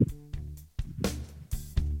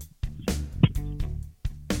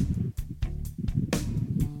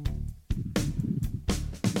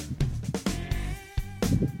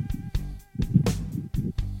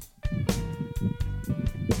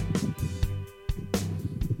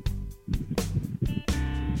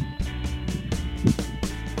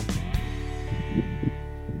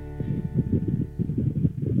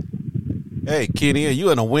Hey, Kenny, are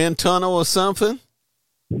you in a wind tunnel or something?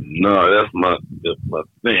 No, that's my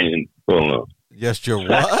fan pulling up. Yes, your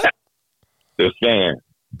what? The fan.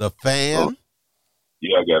 The Oh, fan?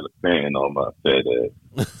 yeah, I got a fan on my fat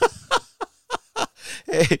ass.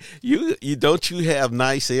 Hey, you don't you have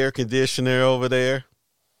nice air conditioner over there?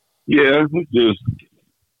 Yeah,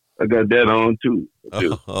 I got that on too.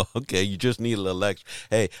 Oh, okay. You just need a little extra.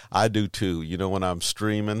 Hey, I do too. You know, when I'm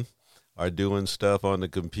streaming or doing stuff on the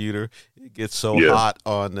computer, it gets so Yeah. hot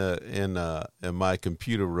on in my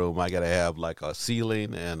computer room. I gotta have like a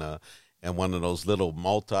ceiling and one of those little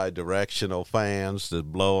multi-directional fans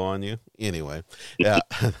that blow on you. Anyway, yeah,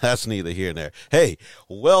 that's neither here nor there. Hey,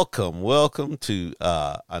 welcome to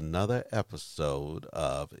another episode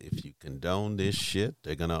of If You Condone This Shit,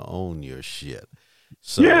 They're Gonna Own Your Shit.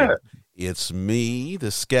 So Yeah. it's me,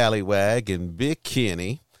 the Scallywag, and Big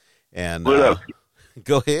Kenny. And What up?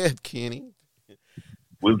 go ahead, Kenny.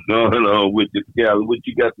 What's going on with the scally? What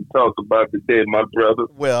you got to talk about today, my brother?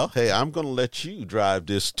 Well, hey, I'm going to let you drive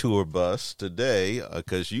this tour bus today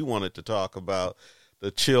because you wanted to talk about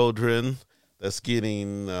the children that's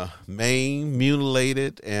getting maimed,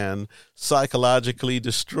 mutilated, and psychologically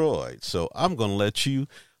destroyed. So I'm going to let you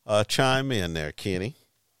chime in there, Kenny.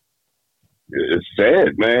 It's sad,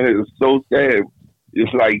 man. It's so sad.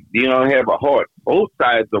 It's like you don't have a heart. Both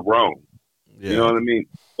sides are wrong. Yeah. You know what I mean?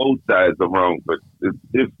 Both sides are wrong, but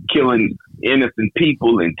it's killing innocent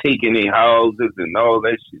people and taking their houses and all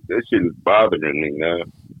that shit. That shit is bothering me,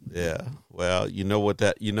 man. Yeah. Well, you know what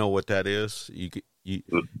that is?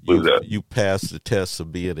 What's that? You pass the test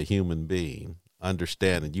of being a human being,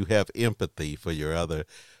 understanding. You have empathy for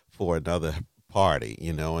another party,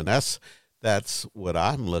 you know, and that's what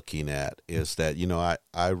I'm looking at is that, you know,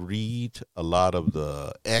 I read a lot of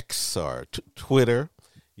the X or Twitter,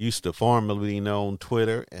 used to formerly known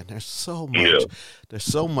Twitter, and there's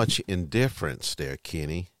so much indifference there,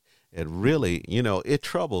 Kenny. It really, you know, it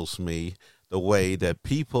troubles me the way that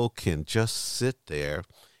people can just sit there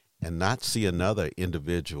and not see another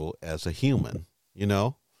individual as a human, you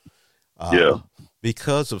know?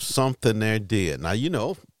 Because of something they did. Now, you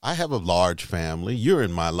know, I have a large family. You're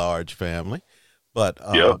in my large family. But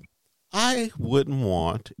I wouldn't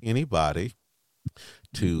want anybody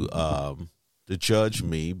to judge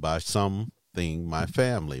me by something my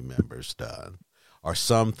family members done or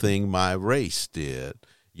something my race did,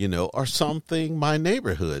 you know, or something my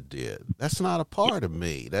neighborhood did. That's not a part of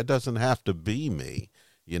me. That doesn't have to be me,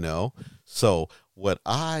 you know. So what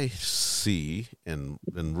I see and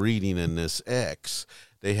reading in this X,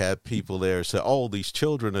 they had people there say, "Oh, these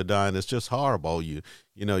children are dying. It's just horrible. You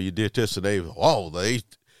know, you did this and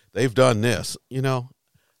they've done this." You know,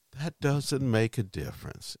 that doesn't make a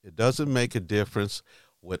difference. It doesn't make a difference.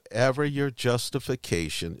 Whatever your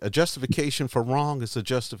justification, a justification for wrong is a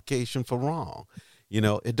justification for wrong. You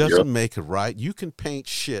know, it doesn't make it right. You can paint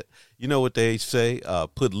shit. You know what they say?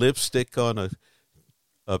 Put lipstick on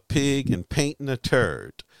a pig and painting a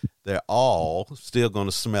turd. They're all still going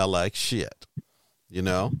to smell like shit. You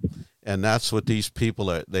know, and that's what these people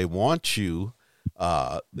are. They want you.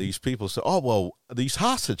 These people say, "Oh, well, these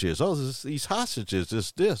hostages. Oh, these hostages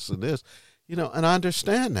is this and this." You know, and I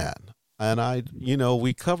understand that. And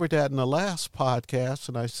we covered that in the last podcast.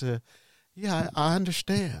 And I said, "Yeah, I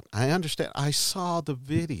understand. I understand. I saw the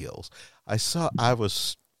videos. I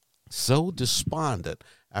was so despondent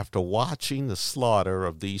after watching the slaughter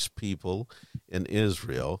of these people in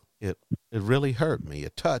Israel. It really hurt me.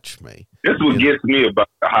 It touched me." That's what gets me about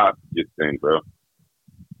the hostages thing, bro.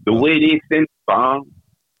 The way they send bombs,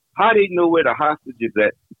 how they know where the hostage is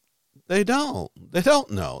at? They don't. They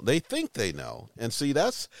don't know. They think they know. And see,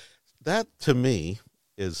 that to me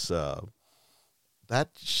is that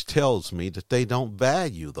tells me that they don't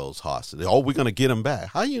value those hostages. Oh, we're going to get them back.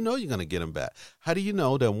 How do you know you're going to get them back? How do you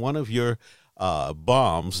know that one of your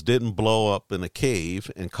bombs didn't blow up in a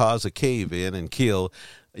cave and cause a cave in and kill,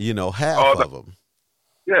 you know, half of them?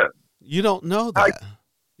 Yeah. You don't know that.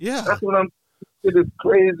 That's what I'm. It is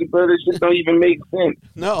crazy, brother. It just don't even make sense.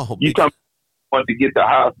 No, you want to get the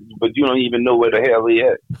hostage, but you don't even know where the hell he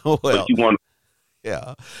at. Well, but you want.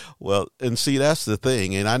 Yeah, well, and see, that's the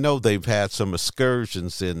thing. And I know they've had some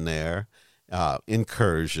excursions in there,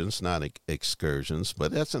 incursions, not excursions,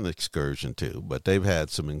 but that's an excursion too. But they've had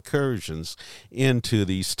some incursions into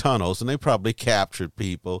these tunnels, and they probably captured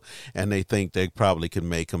people, and they think they probably can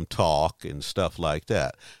make them talk and stuff like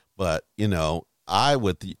that. But you know, I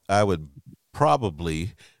would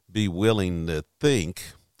probably be willing to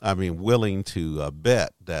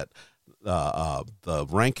bet that the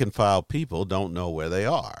rank and file people don't know where they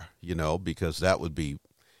are, you know, because that would be,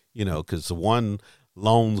 you know, because the one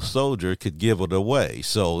lone soldier could give it away.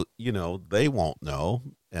 So, they won't know.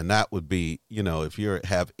 And that would be, if you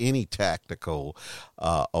have any tactical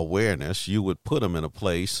awareness, you would put them in a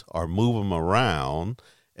place or move them around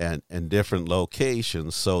and different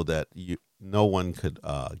locations so that no one could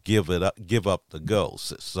give up the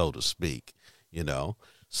ghost, so to speak.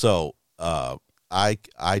 So I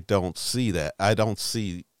don't see that. I don't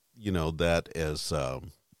see that as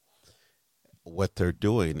what they're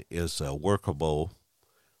doing is a workable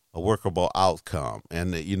outcome.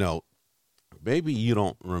 And maybe you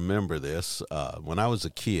don't remember this. When I was a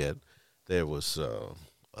kid, there was a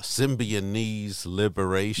Symbionese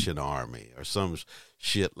Liberation Army or some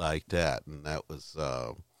shit like that, and that was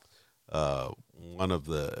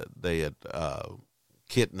they had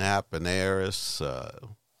kidnapped an heiress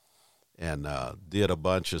and did a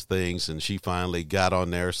bunch of things, and she finally got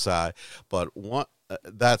on their side. But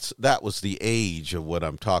that was the age of what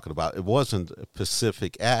I'm talking about. It wasn't a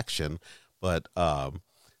Pacific action, but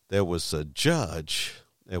there was a judge.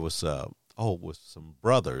 There was with some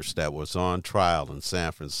brothers that was on trial in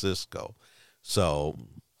San Francisco. So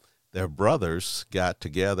their brothers got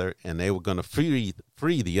together and they were going to free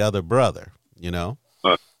the other brother,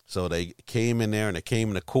 So they came in there and they came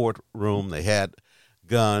in the courtroom. They had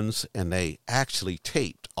guns and they actually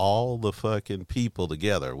taped all the fucking people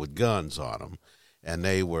together with guns on them. And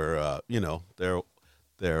they were,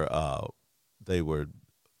 they were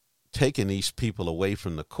taking these people away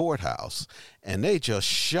from the courthouse, and they just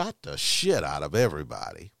shot the shit out of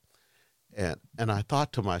everybody. And I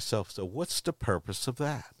thought to myself, so what's the purpose of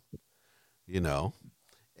that?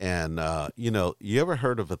 And, you ever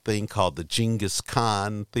heard of a thing called the Genghis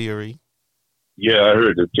Khan theory? Yeah, I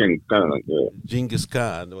heard of Genghis Khan. Yeah. Genghis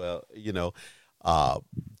Khan, well,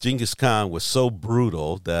 Genghis Khan was so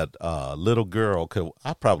brutal that a little girl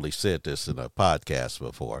I probably said this in a podcast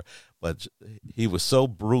before, but he was so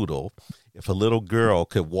brutal, if a little girl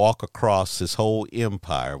could walk across his whole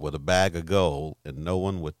empire with a bag of gold and no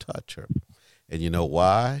one would touch her. And you know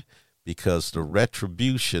why? Because the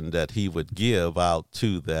retribution that he would give out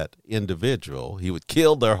to that individual, he would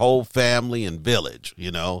kill their whole family and village,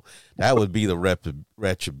 that would be the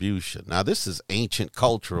retribution. Now, this is ancient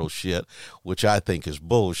cultural shit, which I think is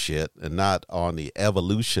bullshit and not on the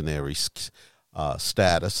evolutionary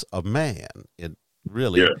status of man. It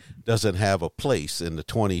really doesn't have a place in the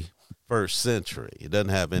 21st century. It doesn't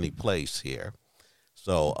have any place here.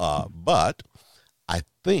 So, but I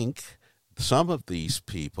think some of these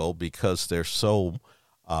people, because they're so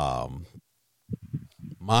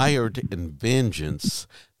mired in vengeance,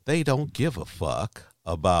 they don't give a fuck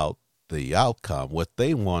about the outcome. What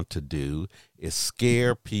they want to do is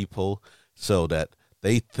scare people so that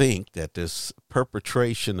they think that this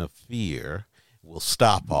perpetration of fear will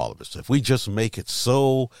stop all of us. If we just make it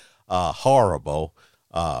so horrible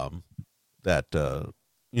that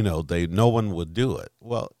no one would do it.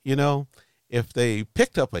 Well, if they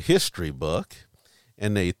picked up a history book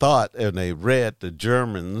and they read the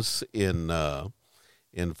Germans in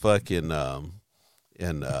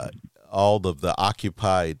all of the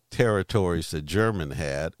occupied territories that German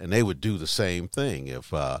had, and they would do the same thing. If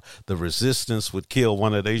the resistance would kill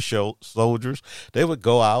one of their soldiers, they would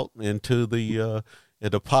go out into the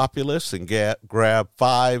populace and grab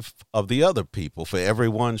 5 of the other people for every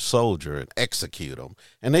one soldier and execute them.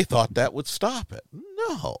 And they thought that would stop it.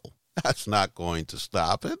 No, that's not going to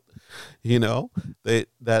stop it.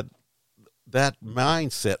 That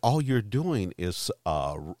mindset, all you're doing is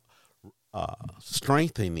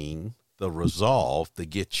strengthening the resolve to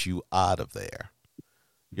get you out of there.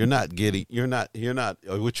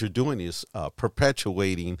 What you're doing is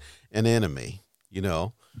perpetuating an enemy,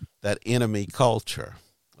 that enemy culture.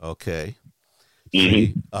 Okay. Mm-hmm.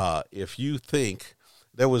 See, if you think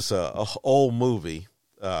there was a old movie,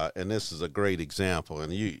 and this is a great example,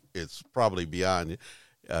 and it's probably beyond,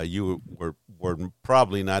 you were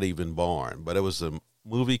probably not even born, but it was a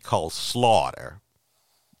movie called Slaughter.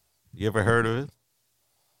 You ever heard of it?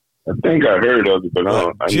 I think I heard of it,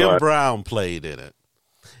 but Jim Brown played in it.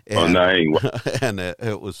 And, and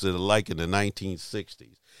it was like in the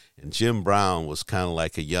 1960s. And Jim Brown was kind of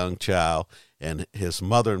like a young child, and his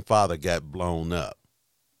mother and father got blown up.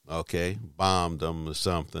 Okay? Bombed them or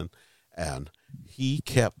something. And he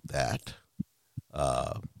kept that.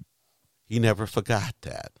 He never forgot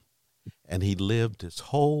that. And he lived his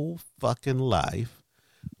whole fucking life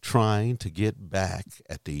trying to get back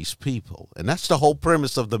at these people. And that's the whole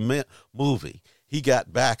premise of the movie. He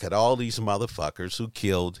got back at all these motherfuckers who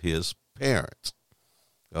killed his parents.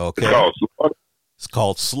 Okay? It's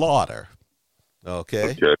called Slaughter.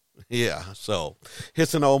 Okay? Yeah, so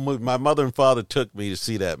it's an old movie. My mother and father took me to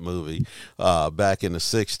see that movie back in the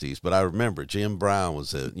 60s, but I remember Jim Brown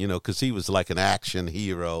was because he was like an action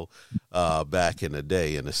hero back in the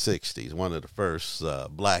day in the 60s, one of the first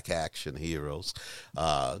black action heroes.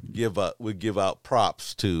 We give out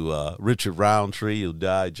props to Richard Roundtree, who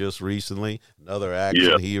died just recently, another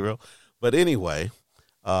action hero. But anyway,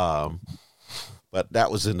 but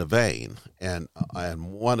that was in the vein. And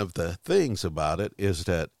one of the things about it is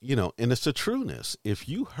that, and it's a trueness. If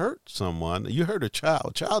you hurt someone, you hurt a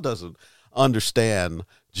child doesn't understand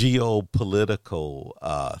geopolitical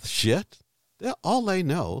shit. All they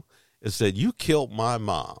know is that you killed my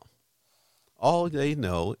mom. All they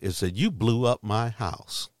know is that you blew up my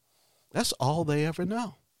house. That's all they ever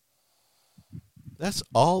know. That's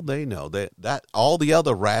all they know. That all the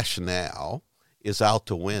other rationale is out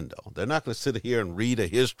the window. They're not going to sit here and read a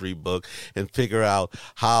history book and figure out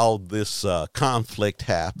how this conflict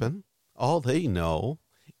happened. All they know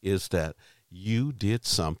is that you did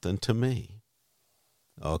something to me.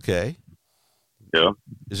 Okay? Yeah.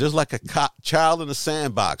 It's just like a child in a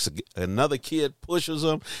sandbox. Another kid pushes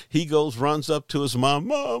him. He runs up to his mom.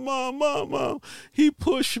 Mom, he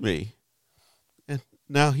pushed me. And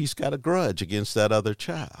now he's got a grudge against that other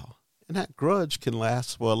child. And that grudge can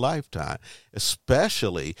last for a lifetime,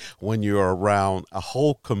 especially when you're around a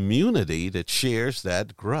whole community that shares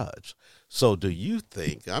that grudge. So do you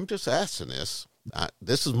think, I'm just asking this,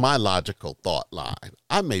 this is my logical thought line.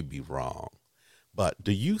 I may be wrong, but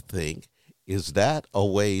do you think, is that a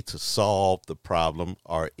way to solve the problem,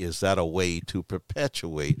 or is that a way to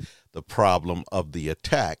perpetuate the problem of the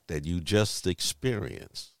attack that you just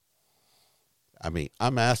experienced? I mean,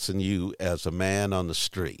 I'm asking you as a man on the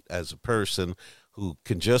street, as a person who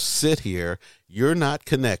can just sit here. You're not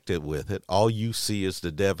connected with it. All you see is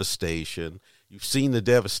the devastation. You've seen the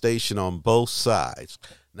devastation on both sides.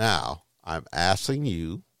 Now, I'm asking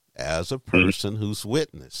you as a person who's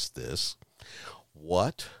witnessed this,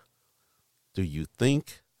 what do you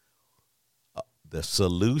think the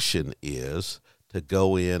solution is to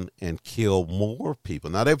go in and kill more people?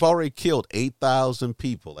 Now, they've already killed 8,000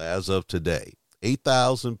 people as of today.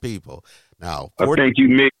 8,000 people. Now, I think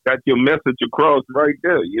you got your message across right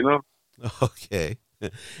there, Okay.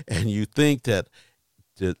 And you think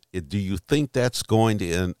do you think that's going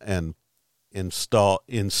to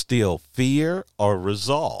instill fear or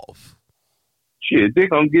resolve? Shit, they're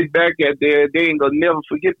going to get back at there. They ain't going to never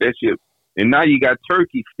forget that shit. And now you got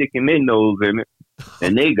Turkey sticking their nose in it,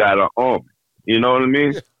 and they got an army. You know what I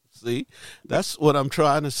mean? See, that's what I'm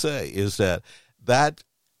trying to say, is that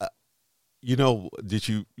did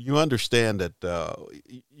you understand that,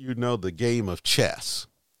 the game of chess,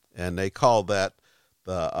 and they call that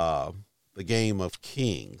the game of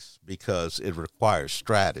kings because it requires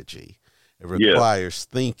strategy. It requires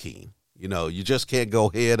thinking. You just can't go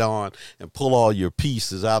head on and pull all your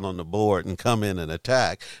pieces out on the board and come in and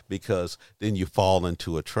attack, because then you fall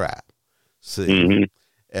into a trap. See,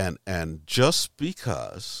 and just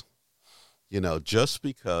because, and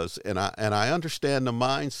I understand the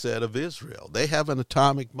mindset of Israel. They have an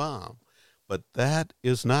atomic bomb, but that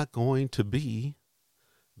is not going to be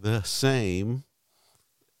the same.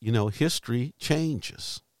 History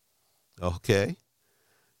changes. Okay,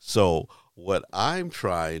 so what I'm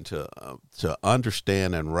trying to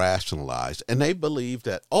understand and rationalize, and they believe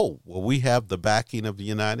that, we have the backing of the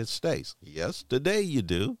United States. Yes, today you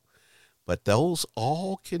do. But those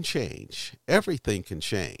all can change. Everything can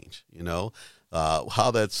change.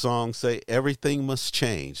 How that song say, everything must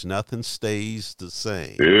change. Nothing stays the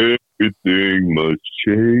same. Everything must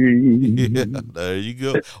change. Yeah, there you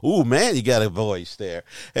go. Ooh, man, you got a voice there.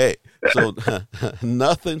 Hey, so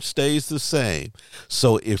nothing stays the same.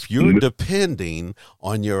 So if you're depending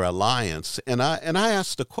on your alliance, and I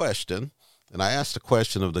asked the question,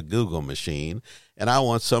 of the Google machine, and I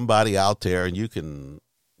want somebody out there, and you can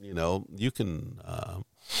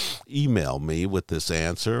email me with this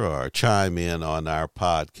answer or chime in on our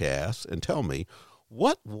podcast and tell me,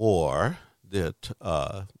 what war did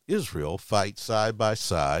Israel fight side by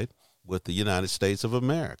side with the United States of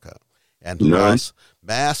America and lost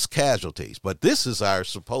mass casualties? But this is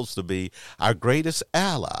supposed to be our greatest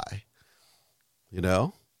ally,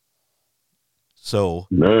 So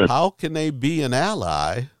how can they be an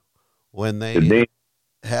ally when they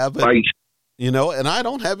haven't? And I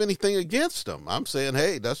don't have anything against them. I'm saying,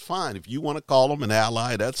 hey, that's fine. If you want to call them an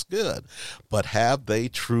ally, that's good. But have they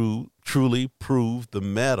truly proved the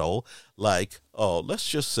mettle? Like, let's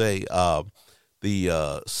just say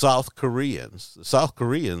the South Koreans. The South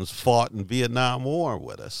Koreans fought in Vietnam War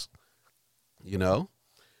with us,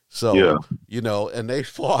 So, and they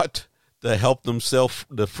fought to help themselves,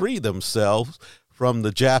 to free themselves from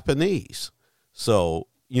the Japanese. So,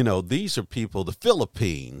 these are people, the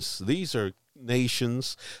Philippines, these are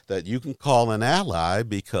nations that you can call an ally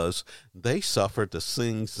because they suffered the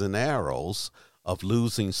slings and arrows of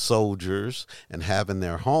losing soldiers and having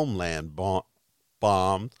their homeland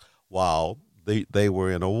bombed while they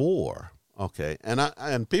were in a war. Okay. And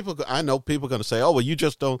I know people are going to say, oh, well, you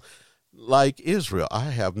just don't like Israel. I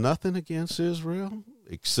have nothing against Israel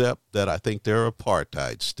except that I think they're an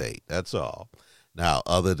apartheid state. That's all. Now,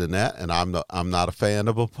 other than that, and I'm not a fan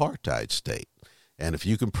of apartheid state. And if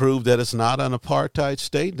you can prove that it's not an apartheid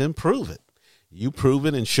state, then prove it. You prove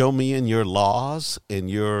it and show me in your laws, in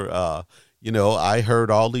your, I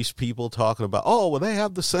heard all these people talking about, oh, well, they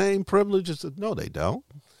have the same privileges. No, they don't.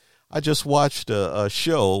 I just watched a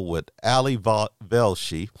show with Ali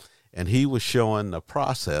Velshi, and he was showing the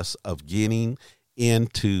process of getting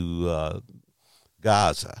into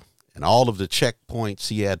Gaza and all of the checkpoints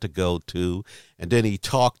he had to go to. And then he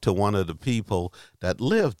talked to one of the people that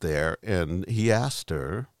lived there, and he asked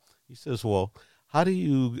her, he says, well,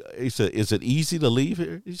 he said, is it easy to leave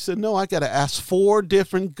here? He said, no, I got to ask 4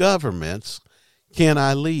 different governments, can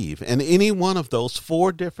I leave? And any one of those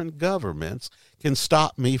 4 different governments can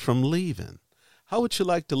stop me from leaving. How would you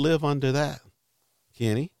like to live under that,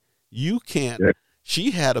 Kenny? You can't. Yeah.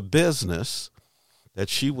 She had a business that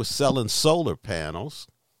she was selling solar panels,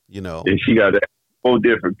 And she got 4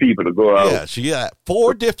 different people to go out. Yeah, she got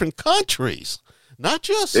 4 different countries, not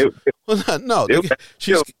just.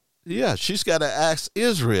 She's got to ask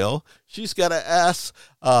Israel. She's got to ask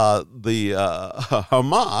the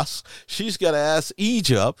Hamas. She's got to ask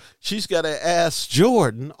Egypt. She's got to ask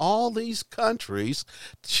Jordan. All these countries,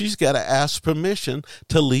 she's got to ask permission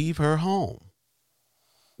to leave her home.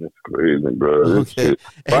 That's crazy, bro. Okay,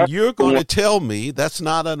 and you're going to tell me that's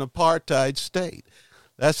not an apartheid state?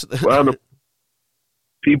 That's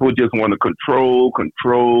people just want to control,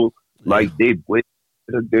 like they better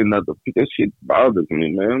than other people. That shit bothers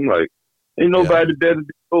me, man. Like, ain't nobody better than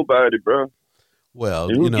nobody, bro. Well,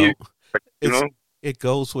 it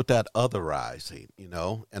goes with that otherizing,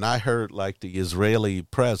 And I heard like the Israeli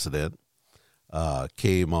president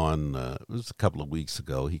came on, it was a couple of weeks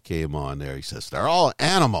ago, he came on there, he says, they're all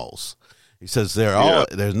animals. He says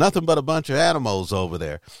there's nothing but a bunch of animals over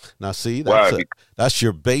there. Now, see, that's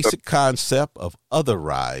your basic concept of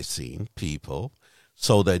otherizing people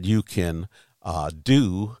so that you can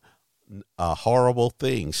do horrible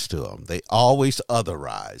things to them. They always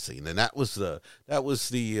otherizing. And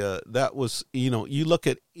you look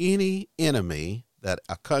at any enemy that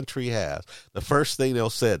a country has, the first thing they'll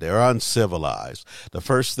say, they're uncivilized. The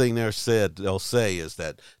first thing they'll say is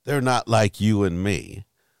that they're not like you and me.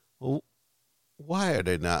 Well, why are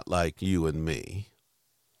they not like you and me?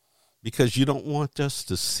 Because you don't want us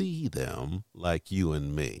to see them like you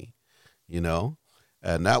and me,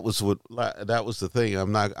 And that was the thing.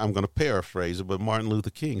 I'm going to paraphrase it, but Martin Luther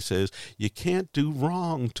King says, you can't do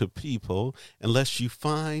wrong to people unless you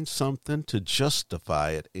find something to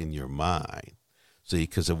justify it in your mind. See,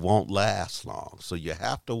 because it won't last long. So you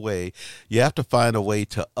have to find a way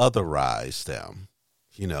to otherize them,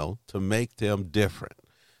 to make them different.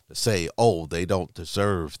 To say, oh, they don't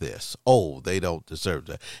deserve this. Oh, they don't deserve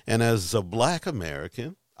that. And as a Black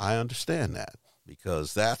American, I understand that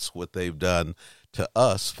because that's what they've done to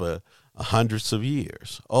us for hundreds of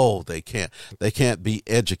years. Oh, they can't be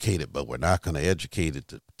educated, but we're not going to educate it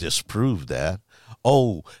to disprove that.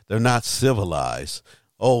 Oh, they're not civilized.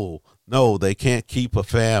 Oh, no, they can't keep a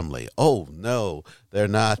family. Oh, no, they're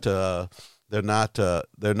not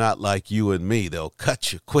like you and me. They'll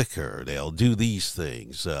cut you quicker. They'll do these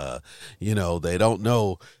things. They don't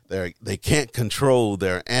know. They can't control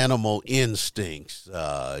their animal instincts.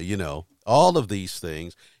 All of these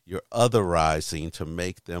things you're otherizing to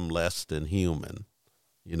make them less than human.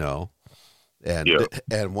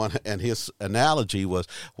 And his analogy was,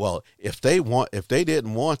 well, if they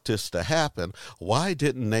didn't want this to happen, why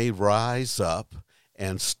didn't they rise up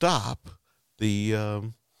and stop the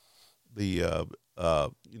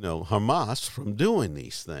Hamas from doing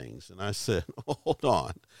these things? And I said, hold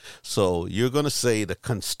on. So you're going to say the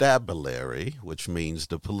constabulary, which means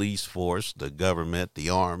the police force, the government, the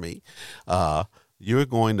army, you're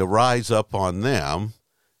going to rise up on them.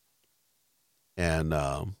 And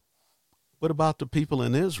what about the people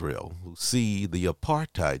in Israel who see the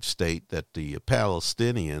apartheid state that the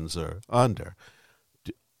Palestinians are under?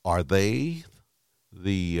 Are they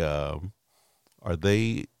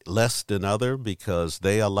less than other because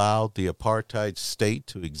they allowed the apartheid state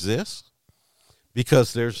to exist?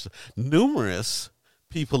 Because there's numerous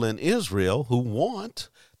people in Israel who want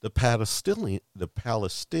the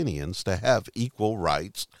Palestinians to have equal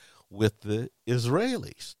rights with the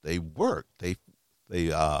Israelis. They work. They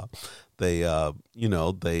go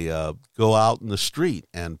out in the street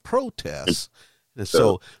and protest. And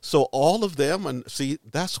so all of them, and see,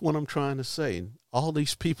 that's what I'm trying to say. All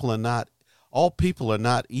people are not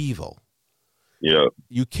evil. Yeah.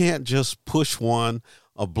 You can't just push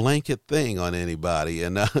a blanket thing on anybody.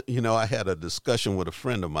 And, I had a discussion with a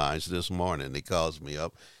friend of mine this morning. He calls me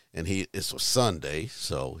up, and it's a Sunday,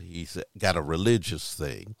 so he's got a religious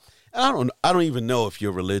thing. And I don't even know if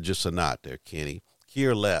you're religious or not there, Kenny.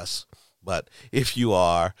 Care less. But if you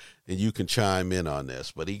are, then you can chime in on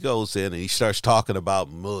this. But he goes in and he starts talking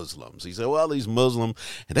about Muslims. He said, well, these Muslims,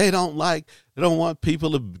 and they don't want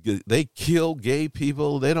people they kill gay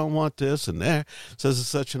people. They don't want this and that. Says and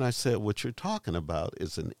such. And I said, what you're talking about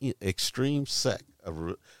is an extreme sect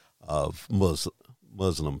of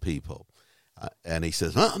Muslim people. And he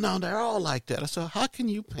says, oh, no, they're all like that. I said, how can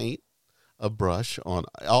you paint a brush on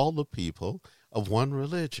all the people of one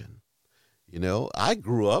religion? I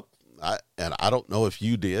grew up, and I don't know if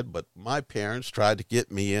you did, but my parents tried to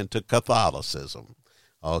get me into Catholicism.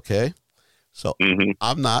 Okay, so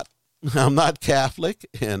I'm not Catholic,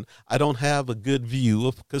 and I don't have a good view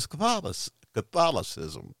of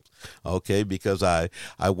Catholicism. Okay, because I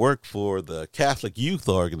worked for the Catholic Youth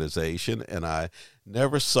Organization, and I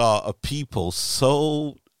never saw a people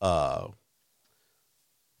so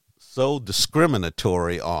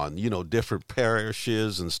discriminatory on, different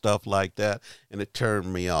parishes and stuff like that. And it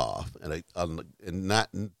turned me off, and not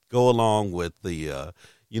go along with the,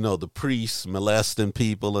 the priests molesting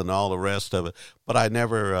people and all the rest of it. But I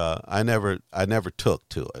never took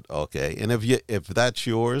to it. Okay. And if that's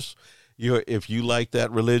yours, if you like that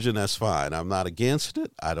religion, that's fine. I'm not against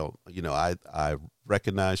it. I don't, I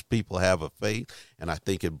recognize people have a faith, and I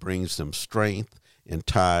think it brings them strength in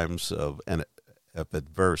times of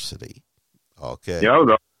adversity. Okay. Yeah, I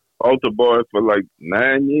was an altar boy for like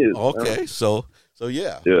 9 years. Okay, man. So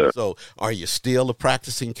yeah. So are you still a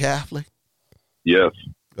practicing Catholic? Yes.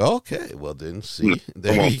 Okay, well then see.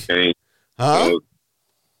 Huh?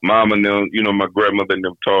 Mom and them, my grandmother and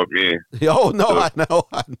them taught me. Oh no, I know.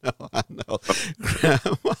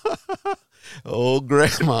 Grandma. Oh,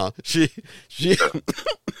 grandma. She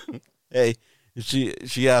hey,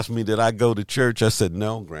 she asked me, did I go to church? I said,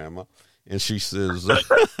 no, Grandma. And she says,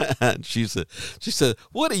 she said,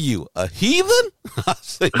 what are you, a heathen? I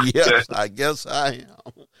said, yes, I guess I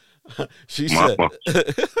am. She said,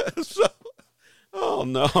 so, oh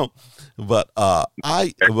no, but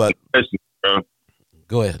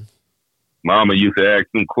go ahead. Mama used to ask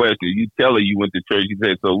some questions. You tell her you went to church. You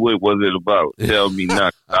say, so what was it about? Tell me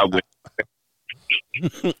not. I went.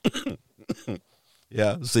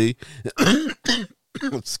 Yeah, see,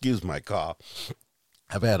 excuse my cough.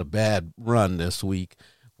 I've had a bad run this week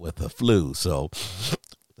with the flu, so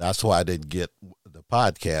that's why I didn't get the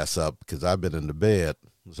podcast up, because I've been in the bed.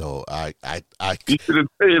 So I you should have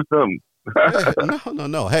said something.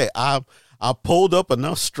 No. Hey, I pulled up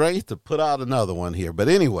enough strength to put out another one here. But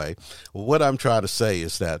anyway, what I'm trying to say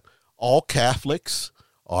is that all Catholics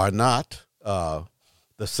are not the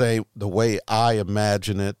same, the way I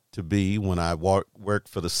imagine it to be when I worked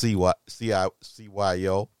for the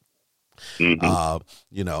CYO.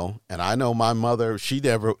 Mm-hmm. And I know my mother, she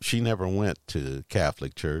never went to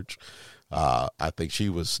Catholic church. I think she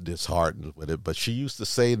was disheartened with it, but she used to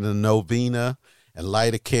say the novena and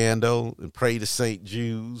light a candle and pray to St.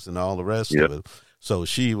 Jude's and all the rest of it. So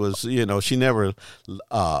she was, she never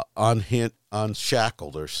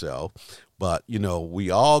unshackled herself. But,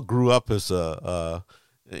 we all grew up as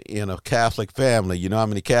in a Catholic family. You know how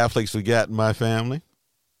many Catholics we got in my family?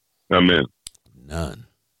 Amen. None.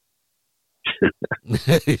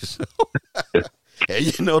 So,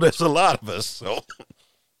 and there's a lot of us, so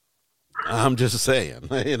I'm just saying,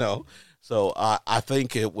 so I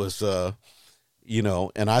think it was,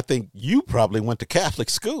 and I think you probably went to Catholic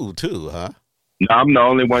school too, huh? No, I'm the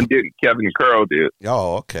only one didn't. Kevin and Carl did.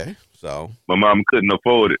 Oh, okay. So my mom couldn't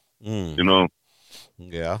afford it,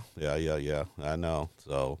 Yeah, I know.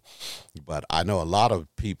 So, but I know a lot of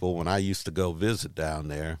people, when I used to go visit down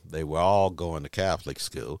there, they were all going to Catholic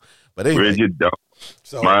school. But anyway, Bridget,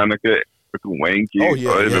 Monica, Wayne. Oh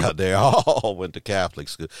yeah, they all went to Catholic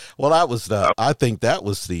school. Well, that was I think that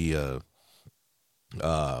was the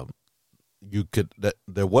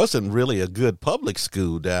there wasn't really a good public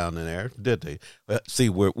school down in there, did they? See,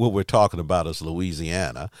 what we're talking about is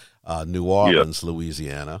Louisiana, New Orleans,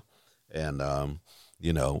 Louisiana, and I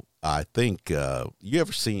think you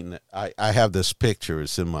ever seen? I have this picture.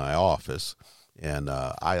 It's in my office, And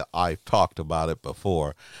I've talked about it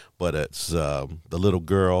before, but it's the little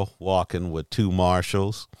girl walking with two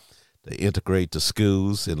marshals to integrate the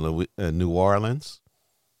schools in New Orleans.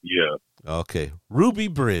 Yeah. Okay. Ruby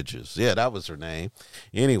Bridges. Yeah, that was her name.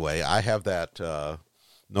 Anyway, I have that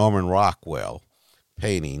Norman Rockwell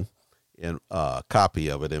painting in copy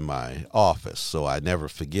of it in my office, so I never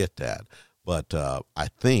forget that. But I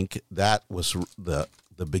think that was the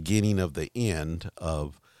beginning of the end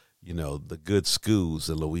of, the good schools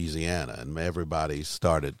in Louisiana, and everybody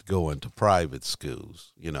started going to private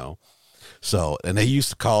schools, So, and they used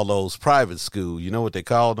to call those private schools, you know what they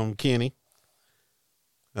called them, Kenny?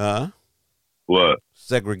 What?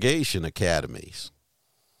 Segregation academies.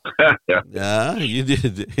 You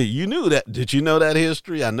did. You knew that. Did you know that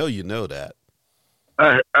history? I know you know that.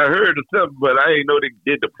 I heard of something, but I didn't know they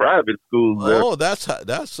did the private schools there. Oh, that's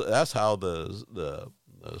how the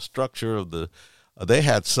structure of the. They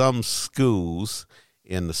had some schools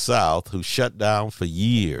in the South who shut down for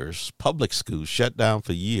years. Public schools shut down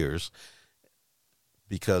for years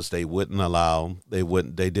because they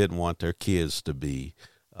didn't want their kids to be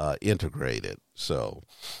integrated. So,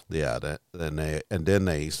 yeah,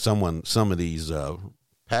 some of these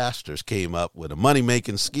pastors came up with a money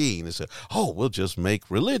making scheme and said, "Oh, we'll just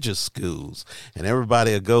make religious schools, and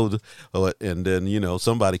everybody will go to." And then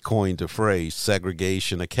somebody coined the phrase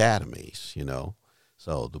segregation academies.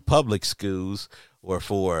 So the public schools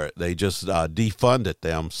they just defunded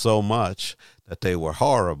them so much that they were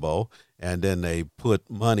horrible, and then they put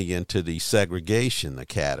money into the segregation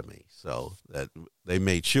academy. So that they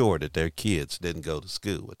made sure that their kids didn't go to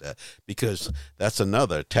school with that, because that's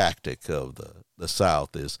another tactic of the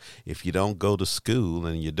South is if you don't go to school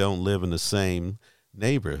and you don't live in the same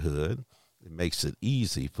neighborhood, it makes it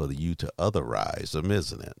easy for you to otherize them,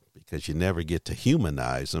 isn't it? Because you never get to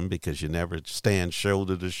humanize them, because you never stand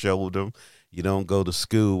shoulder to shoulder. You don't go to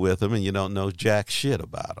school with them, and you don't know jack shit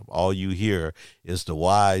about them. All you hear is the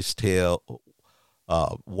wives' tale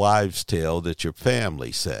that your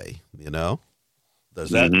family say. Does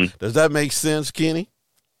that make sense, Kenny?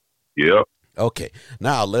 Yep. Okay.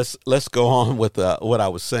 Now let's go on with what I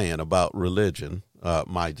was saying about religion.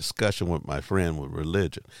 My discussion with my friend with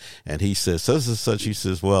religion, and he says such and such. He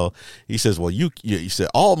says, well, you said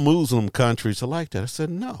all Muslim countries are like that. I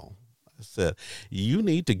said, no. I said, you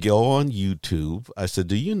need to go on YouTube. I said,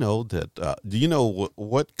 do you know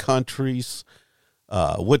what countries,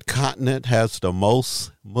 what continent has the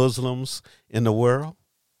most Muslims in the world?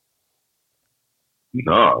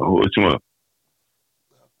 No, which one?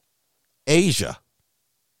 Asia.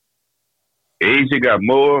 Asia got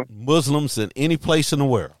more Muslims than any place in the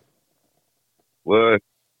world. What?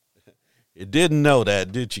 You didn't know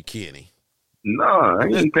that, did you, Kenny? No, I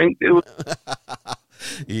didn't think it was.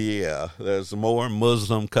 Yeah, there's more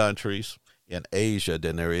Muslim countries in Asia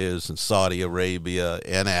than there is in Saudi Arabia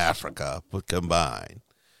and Africa put combined.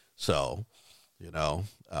 So,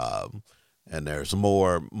 and there's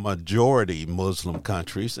more majority Muslim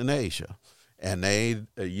countries in Asia. And they,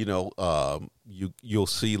 you'll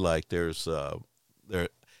see like there's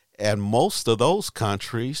and most of those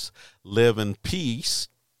countries live in peace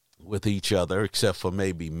with each other, except for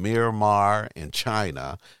maybe Myanmar and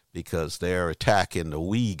China, because they're attacking the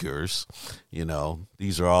Uyghurs.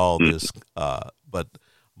 These are all this, but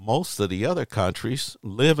most of the other countries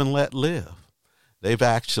live and let live. They've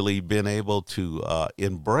actually been able to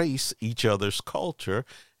embrace each other's culture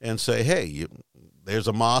and say, hey, there's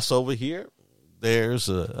a mosque over here. There's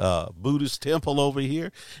a Buddhist temple over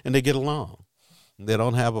here, and they get along. They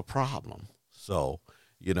don't have a problem. So,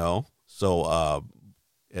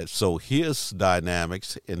 so his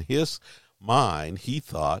dynamics in his mind, he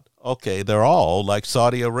thought, okay, they're all like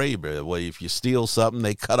Saudi Arabia, where if you steal something,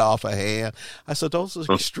 they cut off a hand. I said, those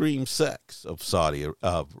are extreme sects of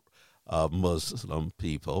Muslim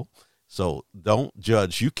people. So don't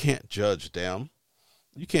judge. You can't judge them.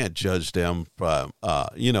 You can't judge them from,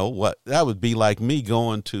 what that would be like me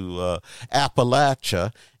going to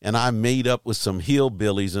Appalachia and I made up with some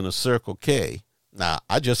hillbillies in a Circle K. Now,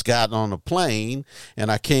 I just got on a plane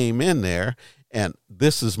and I came in there, and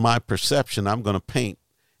this is my perception. I'm going to paint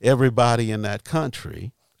everybody in that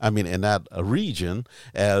country, in that region,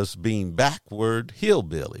 as being backward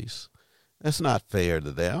hillbillies. That's not fair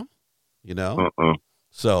to them,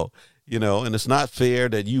 So, and it's not fair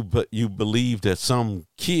that you believe that some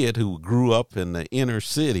kid who grew up in the inner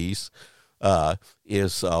cities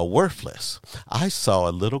is worthless. I saw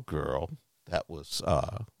a little girl that was,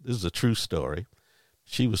 this is a true story.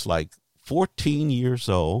 She was like 14 years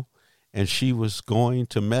old, and she was going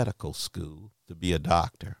to medical school to be a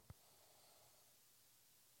doctor.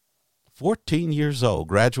 14 years old,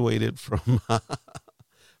 graduated from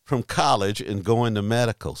from college and going to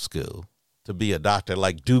medical school to be a doctor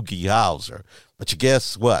like Doogie Howser. But you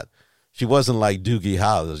guess what? She wasn't like Doogie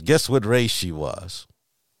Howser. Guess what race she was?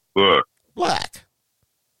 What? Black.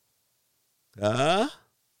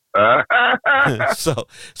 So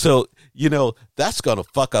you know, that's going to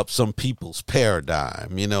fuck up some people's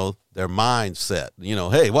paradigm, you know, their mindset. You know,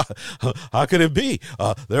 hey, how can it be?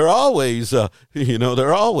 They're always, you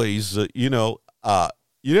know,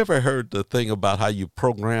 you never heard the thing about how you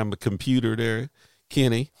program a computer there,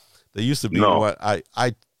 Kenny? There used to be one. I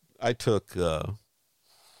took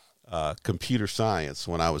computer science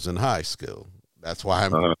when I was in high school. That's why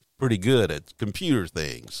I'm pretty good at computer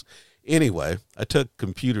things. Anyway, I took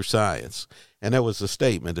computer science, and there was a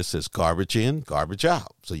statement that says garbage in, garbage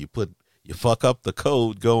out. So you fuck up the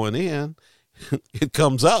code going in, it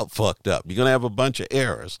comes out fucked up. You're going to have a bunch of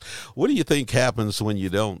errors. What do you think happens when you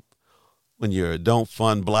don't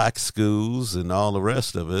fund black schools and all the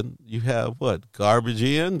rest of it? You have what? Garbage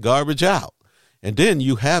in, garbage out. And then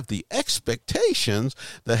you have the expectations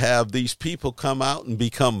to have these people come out and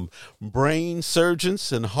become brain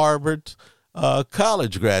surgeons and Harvard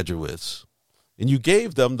college graduates, and you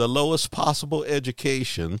gave them the lowest possible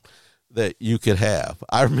education that you could have.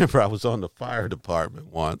 I remember I was on the fire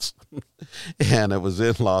department once, and it was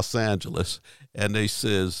in Los Angeles, and they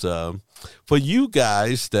says, for you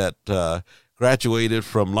guys that graduated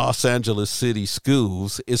from Los Angeles City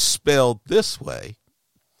Schools, it's spelled this way.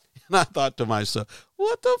 And I thought to myself,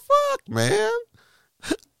 what the fuck, man?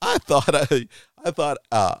 I thought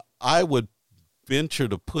I would venture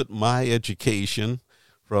to put my education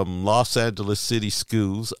from Los Angeles City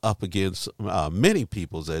Schools up against many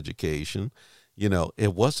people's education. You know,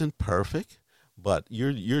 it wasn't perfect, but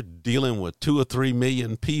you're dealing with 2 or 3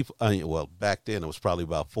 million people. Well, back then it was probably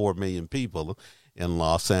about 4 million people in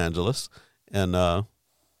Los Angeles, and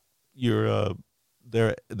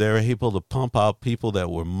they're able to pump out people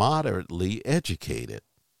that were moderately educated.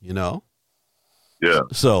 You know, yeah.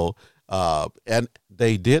 So and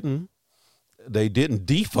they didn't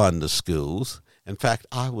defund the schools. In fact,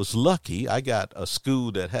 I was lucky. I got a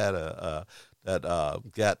school that had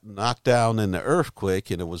got knocked down in the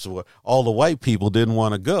earthquake, and it was where all the white people didn't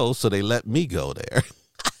want to go, so they let me go there.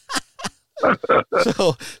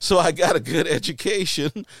 so I got a good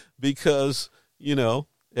education because, you know,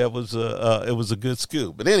 it was a good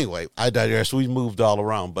school. But anyway, I digress. We moved all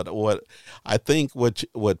around. But what I think what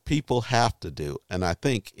people have to do, and I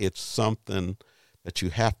think it's something that you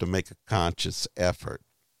have to make a conscious effort,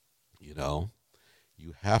 you know.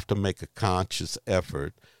 You have to make a conscious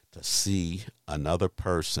effort to see another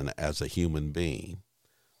person as a human being,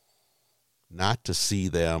 not to see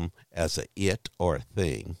them as a it or a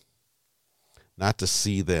thing, not to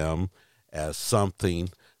see them as something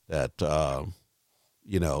that,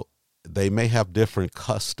 you know, they may have different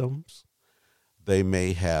customs, they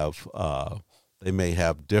may have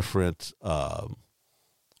different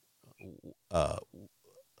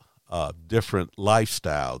different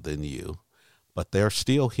lifestyle than you, but they're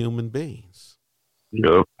still human beings.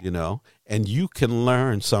 Yep. You know, and you can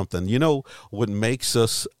learn something. You know, what makes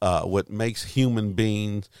human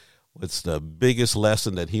beings, what's the biggest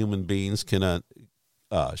lesson that human beings can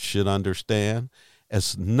should understand?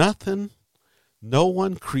 As nothing, no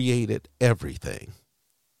one created everything.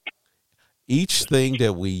 Each thing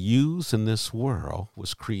that we use in this world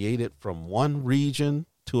was created from one region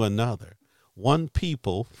to another, one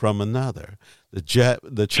people from another.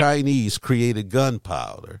 The Chinese created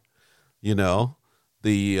gunpowder, you know.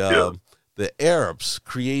 The Arabs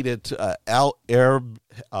created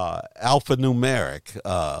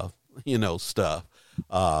alphanumeric, you know, stuff.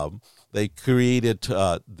 They created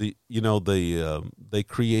they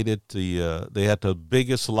had the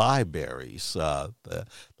biggest libraries. The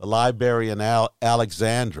library in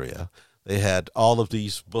Alexandria. They had all of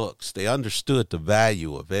these books. They understood the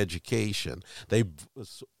value of education.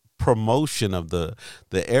 Promotion of the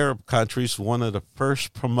Arab countries, one of the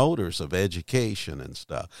first promoters of education and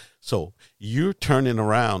stuff. So you're turning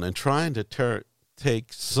around and trying to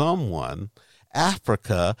take someone.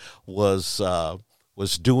 Africa was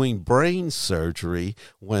doing brain surgery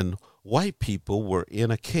when white people were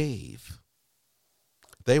in a cave.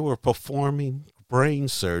 They were performing brain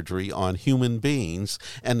surgery on human beings,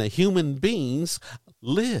 and the human beings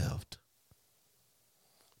lived.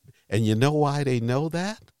 And you know why they know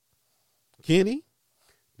that, Kenny?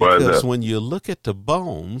 Because when you look at the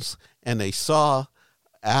bones and they saw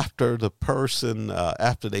after the person,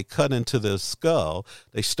 after they cut into the skull,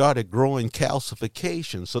 they started growing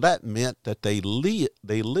calcification. So that meant that they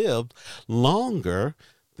lived longer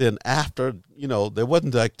then after, there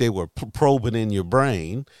wasn't like they were probing in your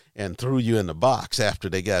brain and threw you in the box after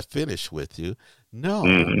they got finished with you.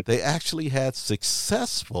 No, they actually had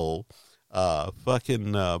successful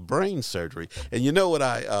brain surgery. And you know what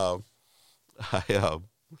I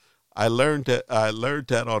learned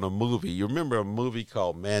that on a movie. You remember a movie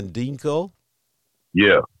called Mandingo?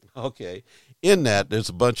 Yeah. Okay. In that, there's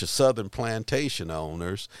a bunch of Southern plantation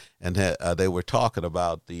owners, and they were talking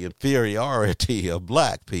about the inferiority of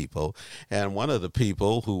black people. And one of the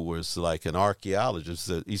people, who was like an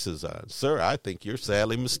archaeologist, he says, "Sir, I think you're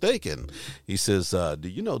sadly mistaken." He says, "Do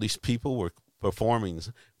you know these people were performing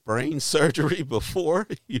brain surgery before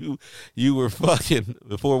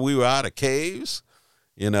before we were out of caves?"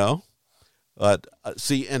 But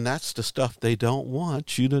see, and that's the stuff they don't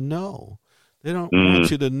want you to know. They don't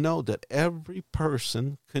want you to know that every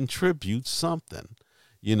person contributes something.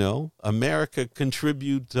 America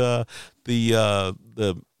contribute the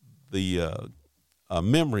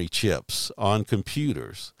memory chips on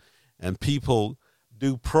computers, and people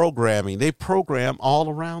do programming. They program all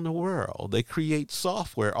around the world. They create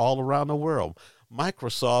software all around the world.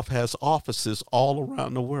 Microsoft has offices all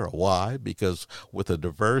around the world. Why? Because with a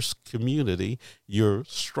diverse community, you're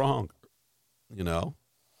stronger,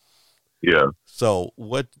 Yeah. So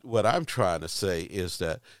what I'm trying to say is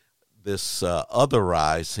that this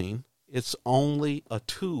otherizing, it's only a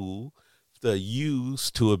tool to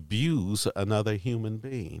use to abuse another human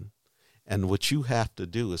being. And what you have to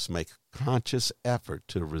do is make a conscious effort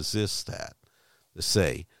to resist that, to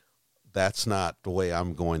say, that's not the way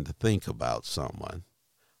I'm going to think about someone.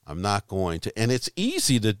 I'm not going to. And it's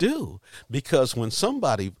easy to do, because when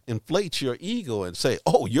somebody inflates your ego and say,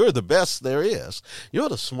 "Oh, you're the best there is. You're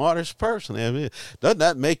the smartest person." I mean, doesn't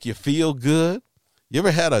that make you feel good? You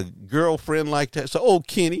ever had a girlfriend like that? So, "Oh,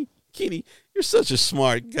 Kenny, you're such a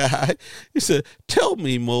smart guy." He said, "Tell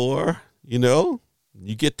me more." You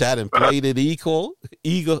get that inflated ego.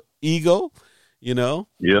 Yeah.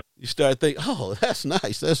 You start thinking, "Oh, that's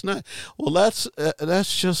nice. That's nice." Well, that's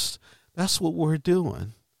what we're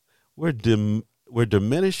doing. We're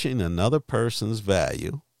diminishing another person's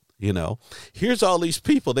value. Here's all these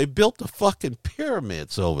people. They built the fucking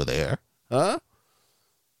pyramids over there, huh?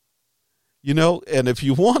 And if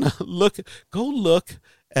you want to go look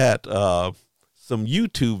at some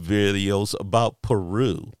YouTube videos about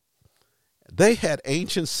Peru. They had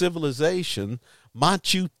ancient civilization,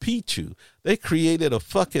 Machu Picchu. They created a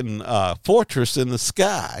fucking fortress in the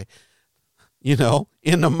sky,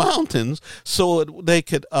 in the mountains, so they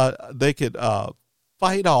could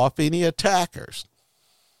fight off any attackers,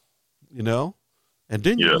 And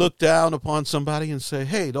then you look down upon somebody and say,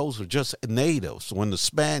 "Hey, those are just natives." When the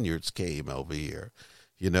Spaniards came over here,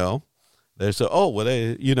 they said, "Oh, well,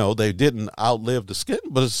 they didn't outlive the skin,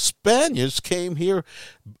 but the Spaniards came here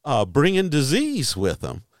bringing disease with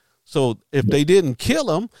them. So if they didn't kill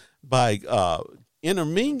them by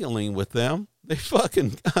intermingling with them, they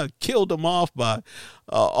fucking killed them off by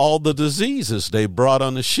all the diseases they brought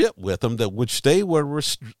on the ship with them, which they were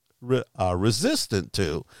resistant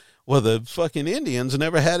to. Well, the fucking Indians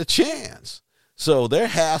never had a chance. So they're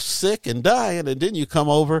half sick and dying, and then you come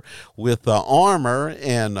over with armor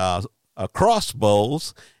and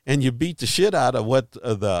crossbows, and you beat the shit out of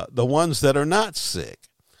the ones that are not sick.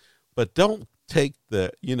 But don't take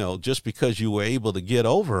just because you were able to get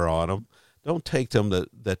over on them, don't take them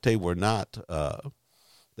that they were not a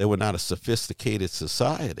sophisticated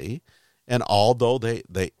society. And although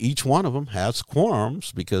they each one of them has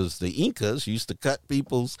quorums, because the Incas used to cut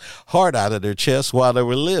people's heart out of their chest while they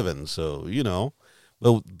were living. So,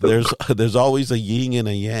 there's always a yin and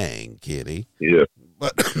a yang, Kitty. Yeah.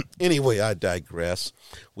 But anyway, I digress.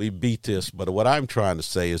 We beat this. But what I'm trying to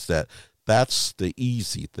say is that that's the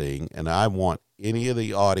easy thing. And I want any of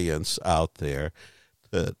the audience out there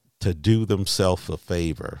to do themselves a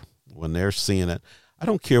favor when they're seeing it. I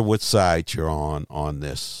don't care what side you're on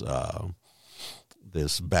this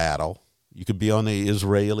this battle. You could be on the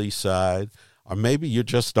Israeli side, or maybe you're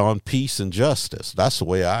just on peace and justice. That's the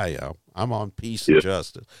way I am. I'm on peace and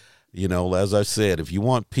justice. As I said, if you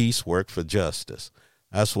want peace, work for justice.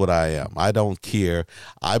 That's what I am. I don't care.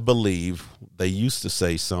 I believe they used to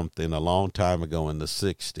say something a long time ago in the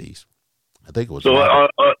 60s. I think it was. So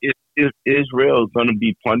is Israel going to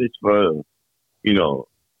be punished for,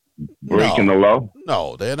 breaking the law?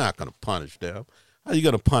 No, they're not going to punish them. How are you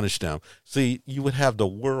going to punish them? See, you would have the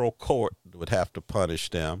world court would have to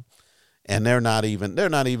punish them. And they're not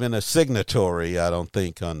even a signatory, I don't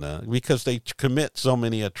think, because they commit so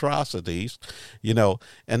many atrocities,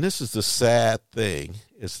 and this is the sad thing,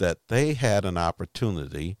 is that they had an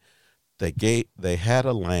opportunity. They had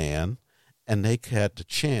a land, and they had the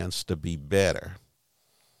chance to be better,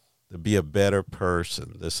 to be a better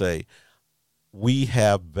person, to say, we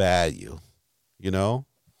have value, you know?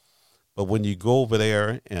 But when you go over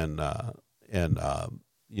there and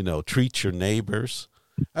treat your neighbors,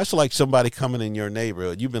 that's like somebody coming in your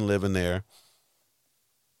neighborhood. You've been living there,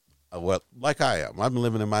 like I am. I've been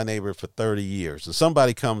living in my neighborhood for 30 years. And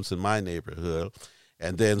somebody comes in my neighborhood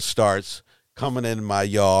and then starts coming in my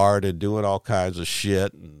yard and doing all kinds of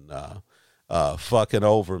shit and fucking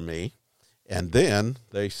over me. And then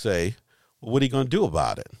they say, well, what are you going to do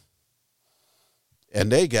about it?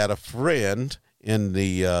 And they got a friend in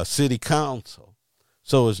the city council.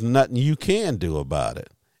 So there's nothing you can do about it.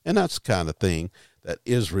 And that's the kind of thing that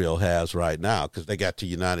Israel has right now, because they got to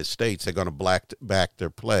the United States. They're going to back their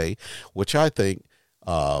play, which I think,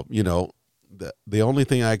 the only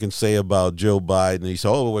thing I can say about Joe Biden, he said,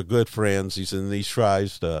 oh, we're good friends. He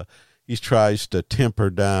tries to temper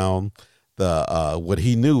down the what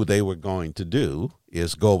he knew they were going to do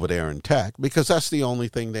is go over there and attack, because that's the only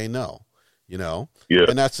thing they know, Yeah.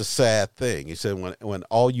 And that's a sad thing. He said,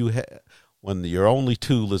 when your only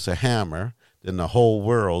tool is a hammer, then the whole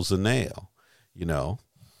world's a nail.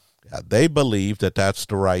 They believe that that's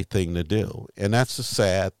the right thing to do. And that's a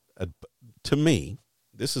sad, to me,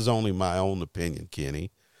 this is only my own opinion,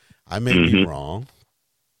 Kenny. I may be wrong,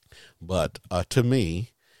 but to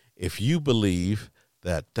me, if you believe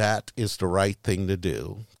that that is the right thing to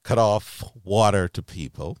do, cut off water to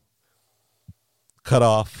people, cut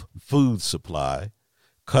off food supply,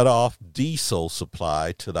 cut off diesel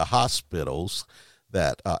supply to the hospitals,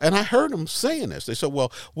 and I heard them saying this. They said,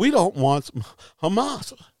 well, we don't want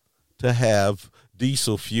Hamas to have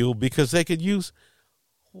diesel fuel because they could use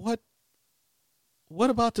what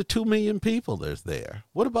about the 2 million people that's there?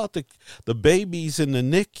 What about the babies in the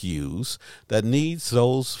NICUs that needs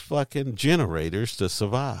those fucking generators to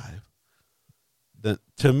survive?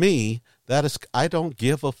 To me, I don't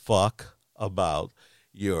give a fuck about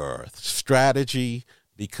your strategy,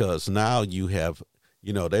 because now you have,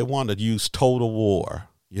 they want to use total war,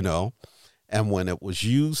 and when it was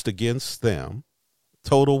used against them,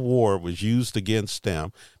 total war was used against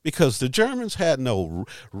them, because the Germans had no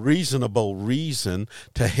reasonable reason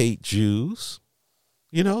to hate Jews.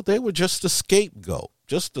 They were just a scapegoat,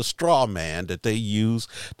 just a straw man that they used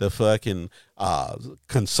to fucking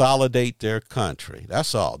consolidate their country.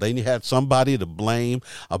 That's all. They had somebody to blame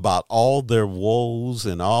about all their woes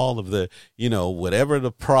and all of the, whatever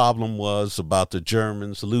the problem was about the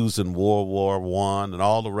Germans losing World War I and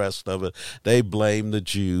all the rest of it. They blamed the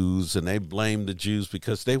Jews, and they blamed the Jews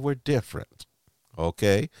because they were different.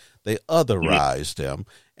 Okay? They otherized them.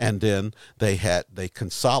 And then they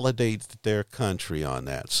consolidated their country on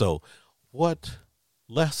that. So what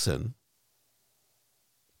lesson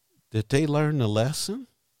did they learn? The lesson?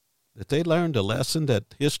 Did they learn the lesson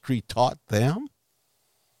that history taught them?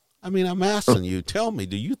 I mean, I'm asking you, tell me,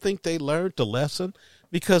 do you think they learned the lesson?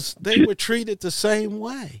 Because they were treated the same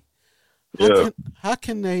way. How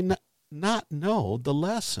can they not know the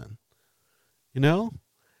lesson?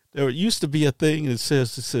 There used to be a thing that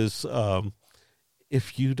says,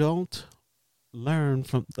 if you don't learn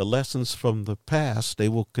from the lessons from the past, they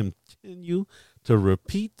will continue to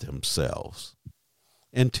repeat themselves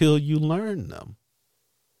until you learn them.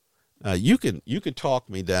 You can talk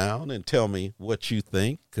me down and tell me what you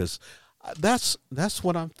think, because that's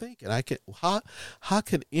what I'm thinking. How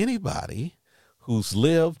can anybody who's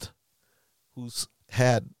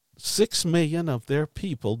had 6 million of their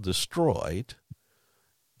people destroyed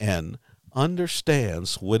and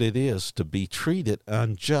understands what it is to be treated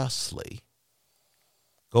unjustly,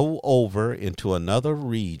 go over into another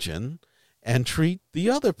region and treat the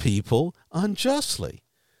other people unjustly?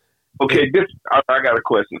 Okay, I got a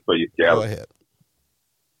question for you, Cal. Go ahead.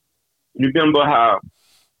 You remember how?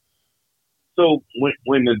 So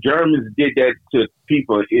when the Germans did that to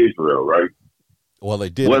people of Israel, right? Well,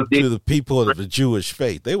 they did it to the people of the Jewish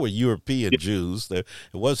faith. They were European Jews. It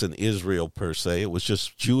wasn't Israel per se. It was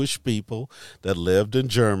just Jewish people that lived in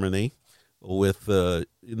Germany with, they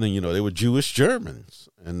were Jewish Germans,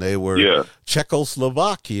 and they were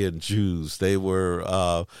Czechoslovakian Jews. They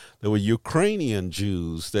were Ukrainian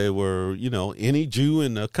Jews. They were, any Jew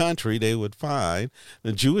in the country they would find.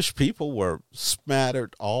 The Jewish people were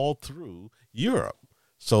smattered all through Europe.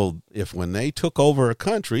 So when they took over a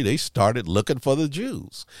country, they started looking for the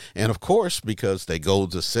Jews. And, of course, because they go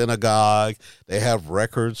to synagogue, they have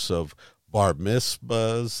records of bar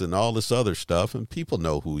mitzvahs and all this other stuff, and people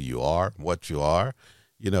know who you are, what you are,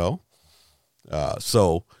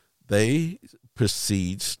 So they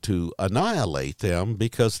proceeds to annihilate them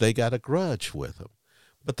because they got a grudge with them.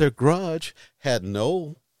 But their grudge had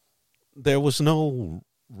no there was no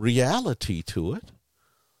reality to it.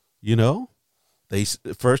 You know, they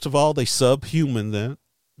first of all, they subhuman them,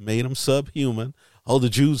 made them subhuman. Oh, the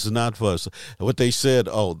Jews are not for us. What they said,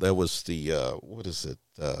 oh, there was the,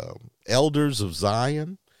 Elders of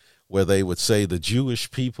Zion, where they would say the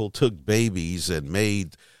Jewish people took babies and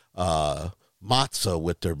made matzah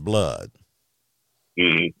with their blood.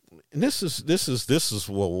 Mm-hmm. And this is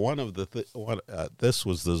one of the this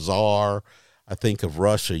was the Tsar, I think, of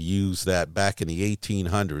Russia, used that back in the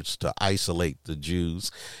 1800s to isolate the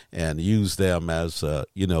Jews and use them as the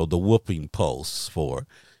whooping posts for,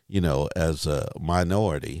 as a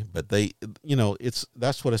minority. But they,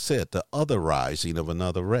 that's what I said, the otherizing of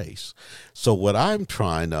another race. So what I'm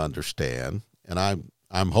trying to understand, and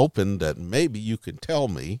I'm hoping that maybe you can tell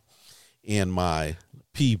me in my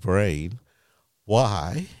pea brain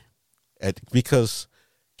why. Because,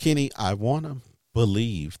 Kenny, I want to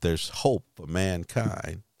believe there's hope for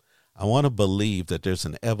mankind. I want to believe that there's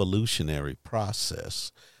an evolutionary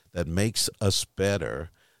process that makes us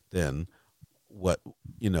better than what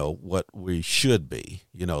we should be,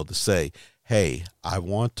 to say, hey, I've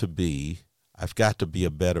got to be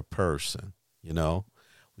a better person.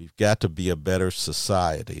 We've got to be a better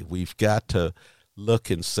society. We've got to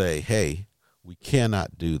look and say, hey, we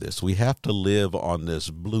cannot do this. We have to live on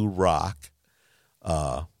this blue rock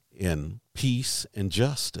in peace and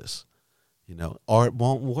justice, or it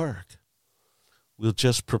won't work. We'll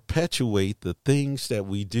just perpetuate the things that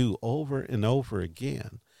we do over and over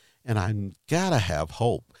again. And I gotta have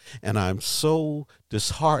hope. And I'm so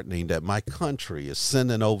disheartening that my country is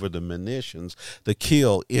sending over the munitions to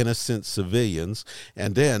kill innocent civilians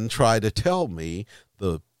and then try to tell me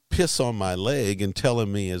the piss on my leg and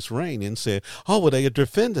telling me it's raining and say, oh, well, they are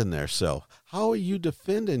defending themselves. How are you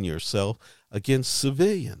defending yourself against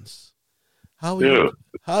civilians? How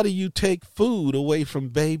do you take food away from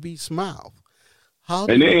babies' mouth?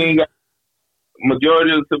 They ain't got,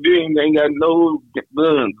 majority of the civilians ain't got no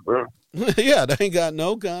guns, bro. Yeah, they ain't got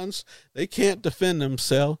no guns. They can't defend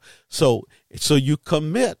themselves. So you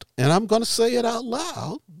commit, and I'm going to say it out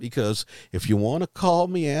loud, because if you want to call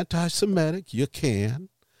me anti-Semitic, you can.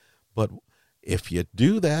 But if you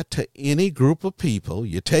do that to any group of people,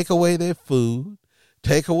 you take away their food,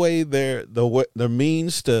 take away their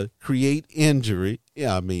means to create energy,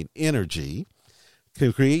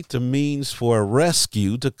 to create the means for a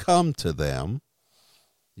rescue to come to them,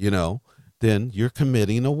 then you're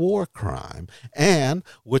committing a war crime. And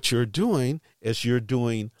what you're doing is you're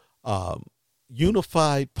doing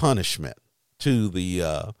unified punishment to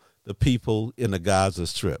the people in the Gaza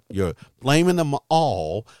Strip. You're blaming them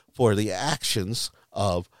all for the actions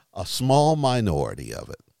of a small minority of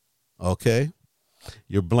it. Okay?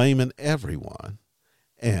 You're blaming everyone.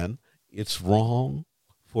 And it's wrong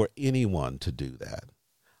for anyone to do that.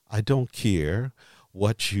 I don't care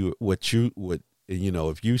if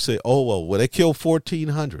you say, oh, well, they killed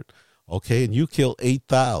 1,400. Okay, and you killed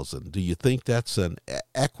 8,000. Do you think that's an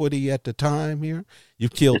equity at the time here? You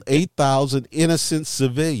killed 8,000 innocent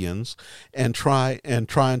civilians and trying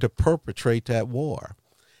to perpetrate that war.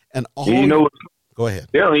 And all go ahead.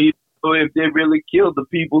 They don't even know if they really killed the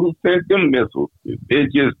people who sent them missiles. They're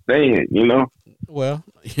just saying, Well,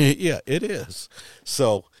 yeah, it is.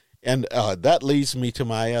 So, and that leads me to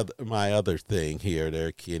my other thing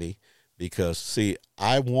here, Kenny, because see,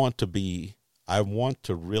 I want to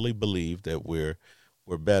really believe that we're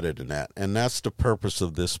better than that. And that's the purpose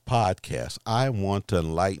of this podcast. I want to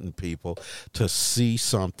enlighten people to see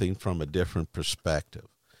something from a different perspective,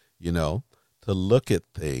 to look at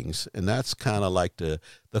things. And that's kind of like the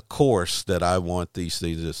course that I want these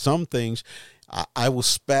things. Some things I will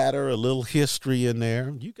spatter a little history in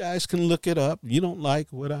there. You guys can look it up. You don't like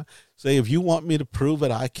what I say. If you want me to prove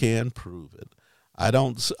it, I can prove it. I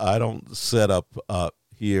don't set up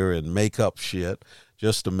here and make up shit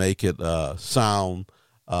just to make it sound,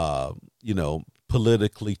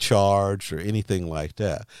 politically charged or anything like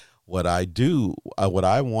that. What I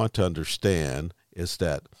want to understand is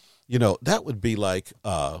that, that would be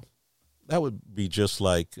just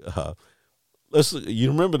like, you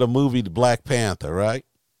remember the movie The Black Panther, right?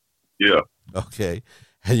 Yeah. Okay.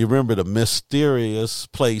 And you remember the mysterious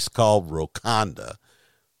place called Wakanda,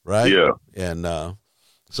 right? Yeah. And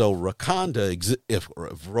so Wakanda, if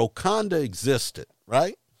Wakanda existed,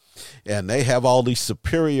 right? And they have all these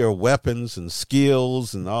superior weapons and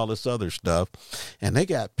skills and all this other stuff, and they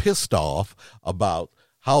got pissed off about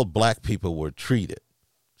how black people were treated.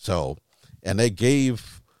 So, and they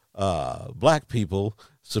gave black people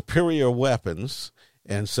superior weapons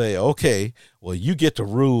and say, okay, well, you get to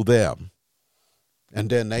rule them. And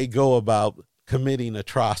then they go about committing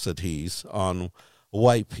atrocities on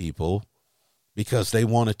white people because they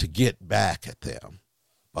wanted to get back at them.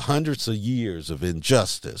 Hundreds of years of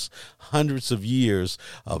injustice, hundreds of years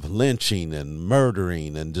of lynching and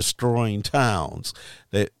murdering and destroying towns.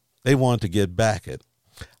 They wanted to get back at.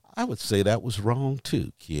 I would say that was wrong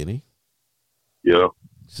too, Kenny. Yeah.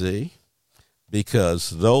 See?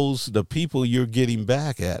 Because the people you're getting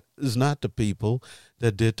back at is not the people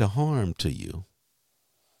that did the harm to you.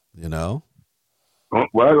 You know?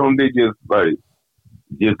 Why don't they just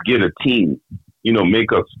get a team?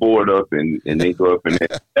 Make a sport up and they go up in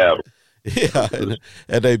that battle. Yeah,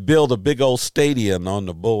 and they build a big old stadium on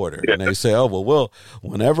the border, and they say, "Oh well,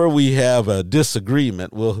 whenever we have a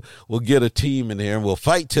disagreement, we'll get a team in here and we'll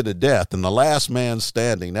fight to the death, and the last man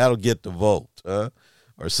standing that'll get the vote,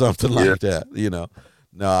 or something like that."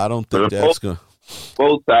 No, I don't think that's going.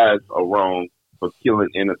 Both sides are wrong for killing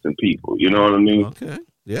innocent people. You know what I mean? Okay,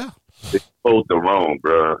 yeah, they both are wrong,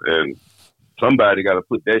 bro, and somebody got to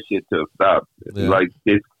put that shit to a stop. Yeah. Like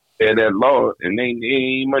this. That law, and they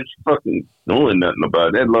ain't much fucking doing nothing about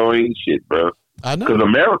it. That law ain't shit, bro. I know. Because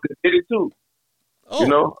America did it too.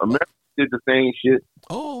 Oh. America did the same shit.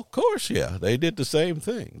 Oh, of course, yeah. They did the same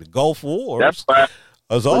thing. The Gulf Wars. That's why.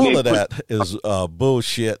 All of that is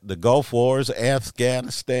bullshit. The Gulf Wars,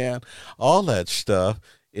 Afghanistan, all that stuff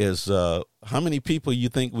is how many people you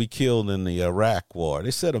think we killed in the Iraq War?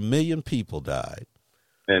 They said 1 million people died.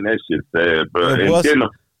 And that shit's sad, bro.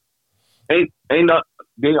 Ain't not.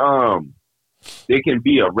 They can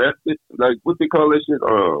be arrested, like what they call that shit,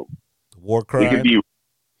 war crime. They can be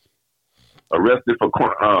arrested for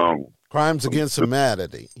crimes against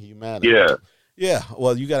humanity. Yeah.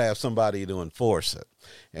 Well, you got to have somebody to enforce it,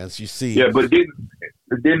 as you see. Yeah, but didn't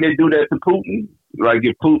they do that to Putin? Like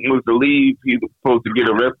if Putin was to leave, he was supposed to get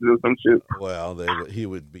arrested or some shit. Well, he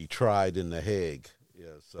would be tried in The Hague.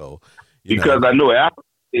 Yeah, so because I know Africa,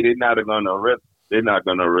 they're not going to arrest. They're not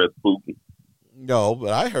going to arrest Putin. No,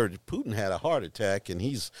 but I heard Putin had a heart attack and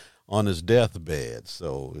he's on his deathbed.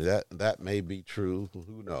 So that may be true.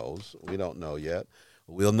 Who knows? We don't know yet.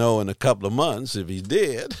 We'll know in a couple of months if he's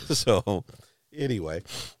dead. So anyway,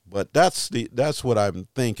 but that's what I'm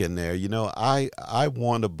thinking there. I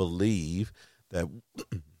want to believe that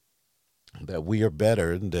we are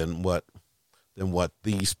better than what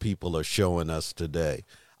these people are showing us today.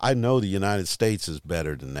 I know the United States is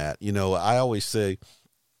better than that. I always say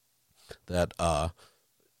that a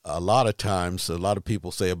lot of times, a lot of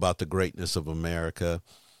people say about the greatness of America,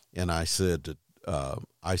 and I said that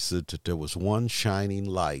there was one shining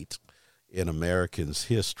light in Americans'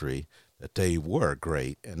 history that they were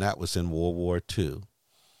great, and that was in World War II,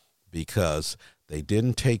 because they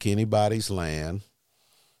didn't take anybody's land.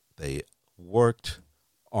 They worked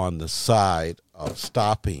on the side of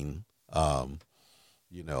stopping, a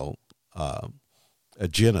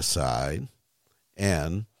genocide,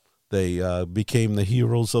 and they became the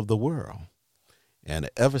heroes of the world. And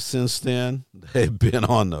ever since then, they've been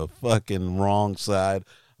on the fucking wrong side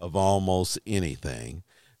of almost anything,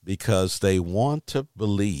 because they want to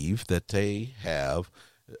believe that they have,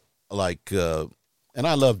 and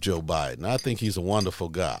I love Joe Biden. I think he's a wonderful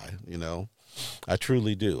guy, I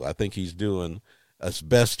truly do. I think he's doing as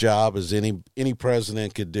best job as any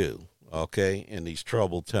president could do, okay, in these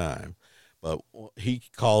troubled times. But he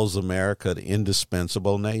calls America the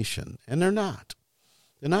indispensable nation, and they're not.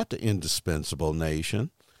 They're not the indispensable nation,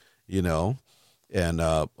 And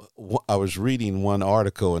I was reading one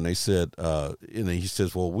article, and they said, he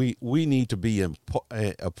says, well, we need to be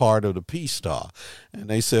a part of the peace talk. And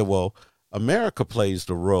they said, well, America plays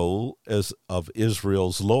the role of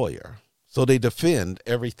Israel's lawyer. So they defend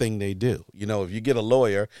everything they do. If you get a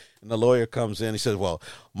lawyer and the lawyer comes in, he says, well,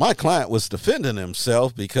 my client was defending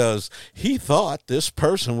himself because he thought this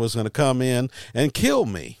person was going to come in and kill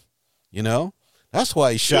me. That's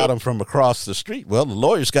why he shot him from across the street. Well, the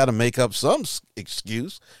lawyer's got to make up some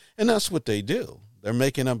excuse, and that's what they do. They're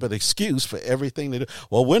making up an excuse for everything they do.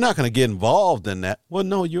 Well, we're not going to get involved in that. Well,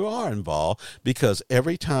 no, you are involved, because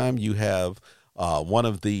every time you have one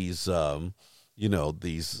of these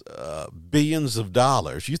these billions of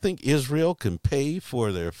dollars. You think Israel can pay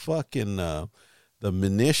for their fucking the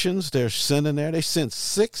munitions they're sending there? They sent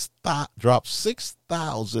dropped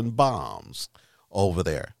 6,000 bombs over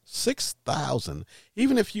there. 6,000.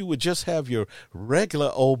 Even if you would just have your regular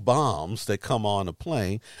old bombs that come on a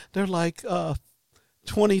plane, they're like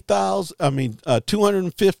 20,000.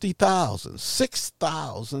 250,000.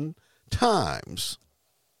 6,000 times.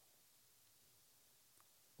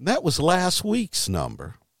 That was last week's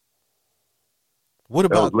number. What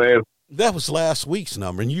about that was last week's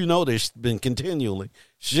number? And they've been continually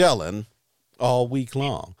shelling all week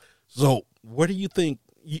long. So where do you think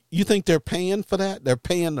You think they're paying for that? They're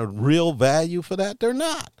paying the real value for that? They're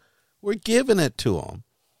not. We're giving it to them.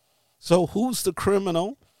 So who's the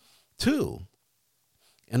criminal too?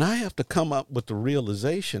 And I have to come up with the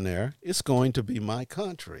realization there, it's going to be my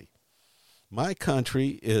country. My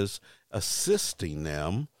country is assisting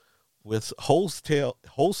them with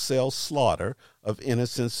wholesale slaughter of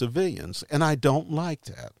innocent civilians. And I don't like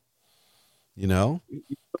that. You know?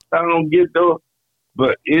 I don't get though,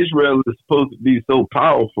 but Israel is supposed to be so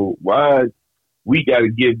powerful. Why we got to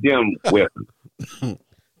give them weapons?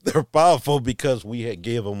 They're powerful because we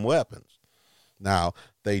gave them weapons. Now,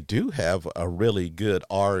 they do have a really good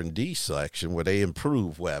R&D section where they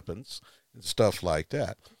improve weapons and stuff like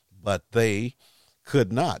that. But they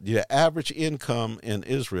could not. The average income in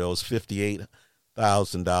Israel is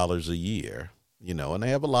 $58,000 a year, you know, and they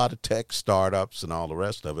have a lot of tech startups and all the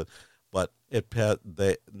rest of it. But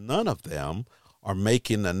none of them are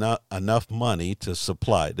making enough money to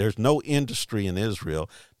supply. There's no industry in Israel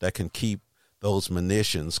that can keep those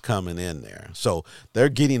munitions coming in there. So they're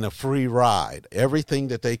getting a free ride. Everything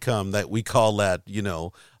that they come, that we call that, you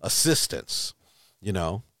know, assistance, you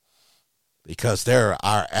know, because they're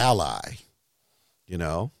our ally, you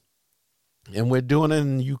know. And we're doing it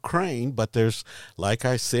in Ukraine, but there's, like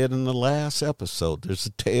I said in the last episode, there's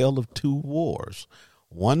a tale of two wars.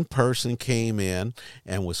 One person came in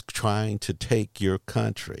and was trying to take your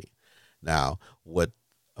country. Now, what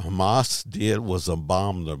Hamas did was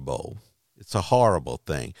abominable. It's a horrible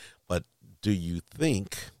thing. But do you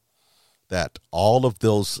think that all of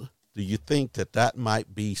those, do you think that that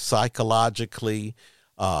might be psychologically,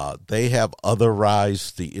 they have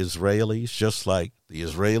otherized the Israelis, just like the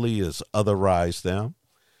Israelis otherized them?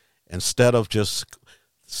 Instead of just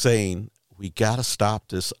saying, we got to stop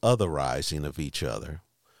this otherizing of each other.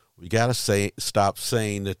 We got to stop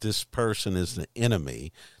saying that this person is the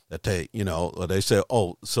enemy. That they, you know, or they say,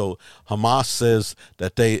 oh, so Hamas says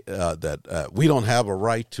that we don't have a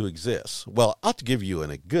right to exist. Well, I'll give you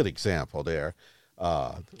a good example there,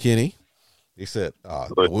 Kenny. He said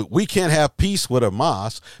we can't have peace with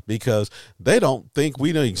Hamas because they don't think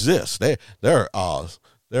we don't exist. They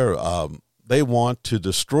want to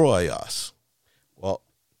destroy us. Well,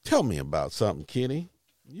 tell me about something, Kenny.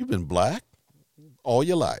 You've been black all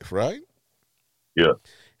your life, right? Yeah.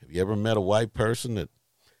 Have you ever met a white person that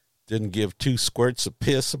didn't give two squirts of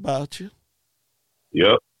piss about you?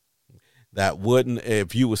 Yep. That wouldn't,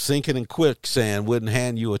 if you were sinking in quicksand, wouldn't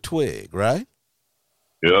hand you a twig, right?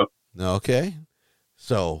 Yep. Okay.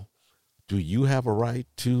 So do you have a right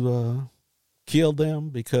to kill them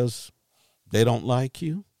because they don't like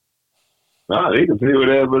you? Nah, they can say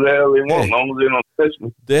whatever the hell they want, as long as they don't touch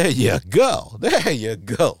me. There you go. There you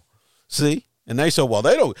go. See? And they say,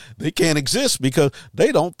 well, they can't exist because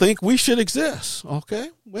they don't think we should exist.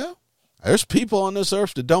 Okay, well, there's people on this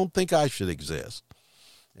earth that don't think I should exist.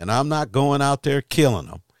 And I'm not going out there killing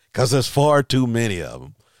them because there's far too many of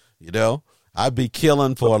them. You know, I'd be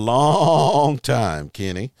killing for a long time,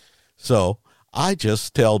 Kenny. So I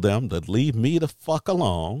just tell them to leave me the fuck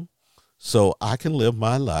alone so I can live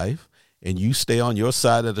my life and you stay on your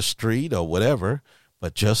side of the street or whatever,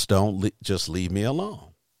 but just just leave me alone.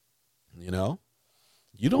 You know,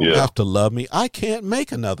 you don't have to love me. I can't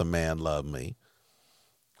make another man love me.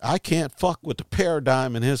 I can't fuck with the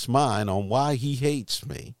paradigm in his mind on why he hates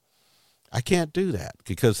me. I can't do that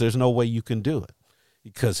because there's no way you can do it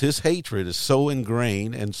because his hatred is so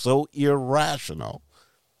ingrained and so irrational.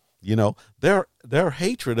 You know, their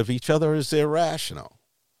hatred of each other is irrational,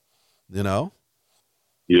 you know?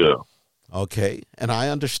 Yeah. Okay. And I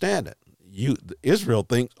understand it. Israel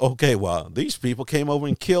thinks, okay, well, these people came over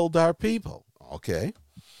and killed our people. Okay,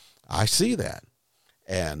 I see that.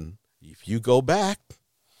 And if you go back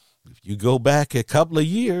a couple of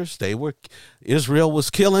years, Israel was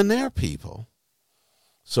killing their people.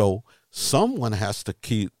 So someone has to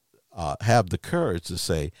have the courage to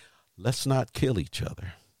say, let's not kill each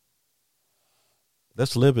other.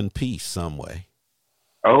 Let's live in peace some way.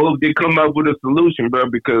 I hope they come up with a solution, bro,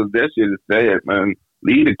 because that shit is sad, man.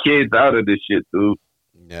 Leave the kids out of this shit, dude.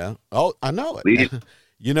 Yeah. Oh, I know it.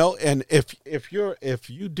 You know, and if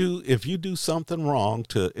you do something wrong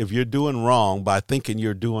if you're doing wrong by thinking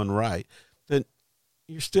you're doing right, then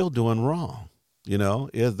you're still doing wrong. You know,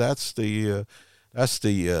 that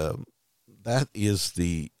is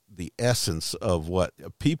the essence of what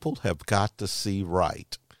people have got to see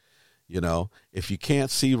right. You know, if you can't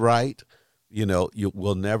see right, you know, you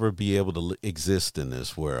will never be able to exist in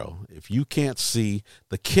this world. If you can't see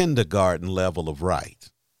the kindergarten level of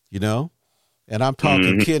right, you know, and I'm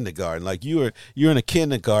talking kindergarten, like you're in a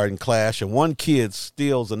kindergarten class and one kid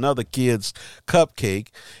steals another kid's cupcake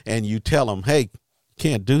and you tell him, hey,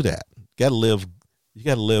 can't do that. You got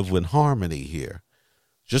to live with harmony here.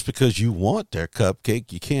 Just because you want their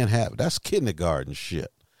cupcake, you can't have it. That's kindergarten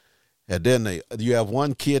shit. And then you have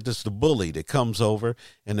one kid that's the bully that comes over,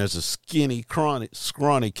 and there's a skinny,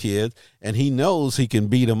 scrawny kid, and he knows he can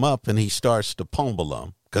beat him up, and he starts to pummel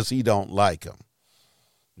him because he don't like him,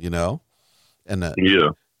 you know? And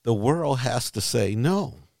the world has to say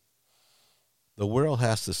no. The world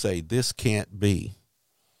has to say this can't be.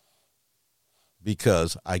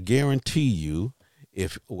 Because I guarantee you,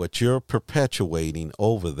 if what you're perpetuating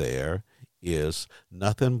over there is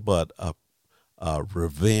nothing but a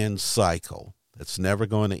revenge cycle that's never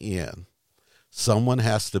going to end, someone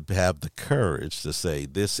has to have the courage to say,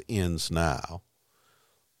 this ends now.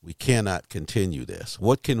 We cannot continue this.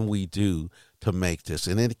 What can we do to make this?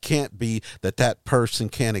 And it can't be that person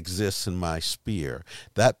can't exist in my sphere.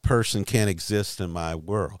 That person can't exist in my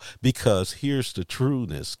world. Because here's the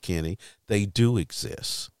trueness, Kenny. They do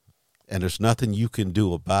exist. And there's nothing you can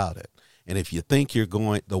do about it. And if you think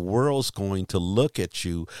the world's going to look at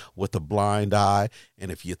you with a blind eye, and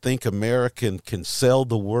if you think America can sell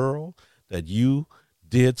the world that you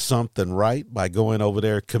did something right by going over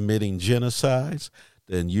there committing genocides,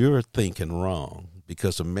 then you're thinking wrong,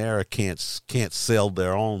 because America can't sell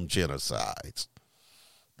their own genocides.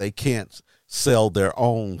 They can't sell their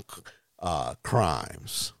own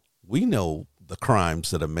crimes. We know the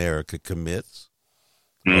crimes that America commits.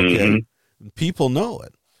 Okay, people know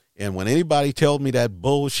it. And when anybody tells me that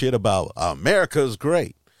bullshit about America is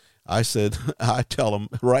great, I tell them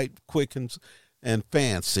right quick and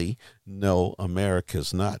fancy, no,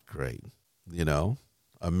 America's not great. You know,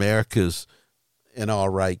 America's an all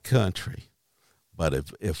right country. But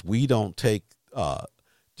if we don't take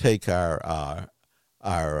our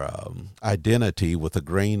identity with a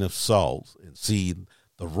grain of salt and see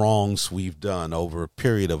the wrongs we've done over a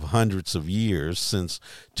period of hundreds of years, since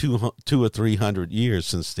 200 or 300 years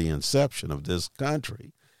since the inception of this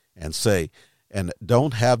country, and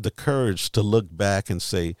don't have the courage to look back and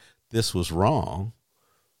say this was wrong,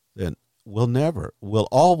 then we'll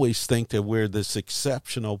always think that we're this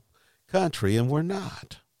exceptional country, and we're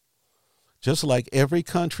not. Just like every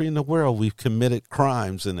country in the world, we've committed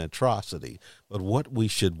crimes and atrocity. But what we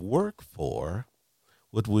should work for,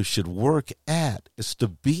 what we should work at, is to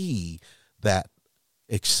be that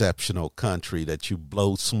exceptional country that you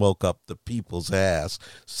blow smoke up the people's ass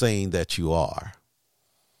saying that you are.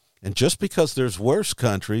 And just because there's worse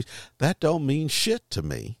countries, that don't mean shit to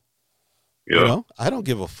me. Yeah. You know, I don't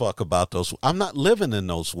give a fuck about those. I'm not living in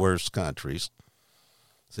those worse countries.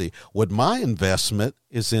 See, what my investment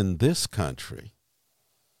is in this country.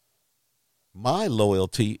 My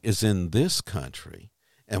loyalty is in this country.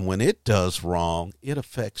 And when it does wrong, it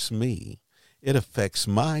affects me. It affects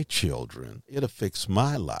my children. It affects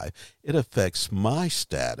my life. It affects my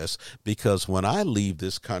status, because when I leave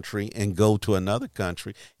this country and go to another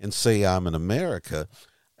country and say I'm in America,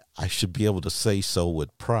 I should be able to say so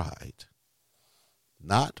with pride,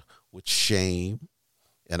 not with shame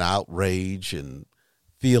and outrage and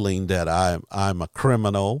feeling that I'm a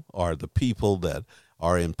criminal, or the people that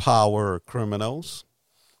are in power are criminals.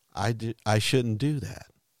 I shouldn't do that.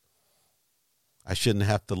 I shouldn't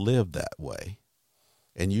have to live that way.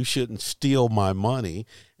 And you shouldn't steal my money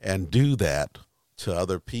and do that to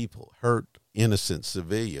other people, hurt innocent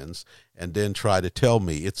civilians, and then try to tell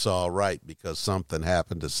me it's all right because something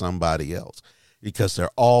happened to somebody else. Because there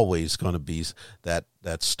always going to be that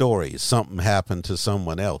story. Something happened to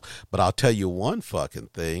someone else. But I'll tell you one fucking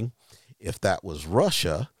thing. If that was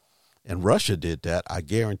Russia, and Russia did that, I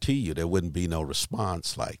guarantee you there wouldn't be no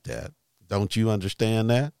response like that. Don't you understand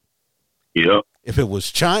that? Yep. If it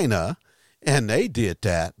was China and they did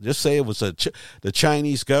that, just say it was the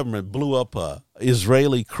Chinese government blew up a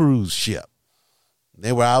Israeli cruise ship.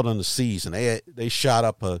 They were out on the seas and they shot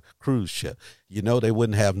up a cruise ship. You know, they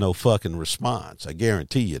wouldn't have no fucking response. I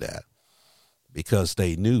guarantee you that. Because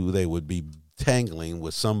they knew they would be tangling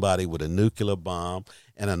with somebody with a nuclear bomb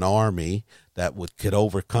and an army that could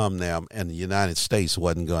overcome them, and the United States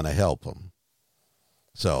wasn't going to help them.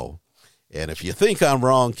 So, and if you think I'm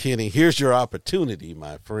wrong, Kenny, here's your opportunity,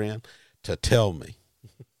 my friend, to tell me.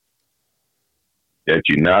 That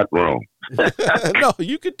you're not wrong. No,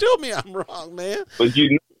 you can tell me I'm wrong, man. But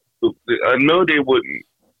I know they wouldn't.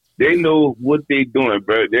 They know what they doing,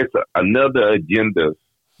 bro. There's another agenda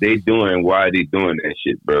they doing. Why they doing that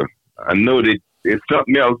shit, bro? I know that there's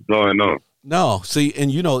something else going on. No, see,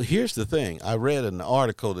 and you know, here's the thing. I read an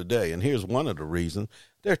article today, and here's one of the reasons.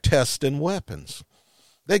 They're testing weapons.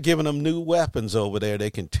 They're giving them new weapons over there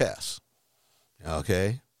they can test.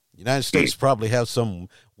 Okay? United States probably have some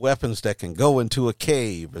weapons that can go into a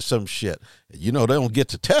cave or some shit. You know, they don't get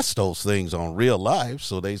to test those things on real life,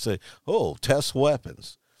 so they say, "Oh, test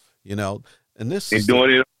weapons." You know, and this is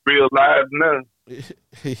doing it in real life now.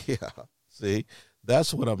 Yeah, see,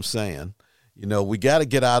 that's what I'm saying. You know, we got to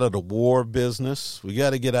get out of the war business. We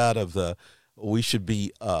got to get out of the. We should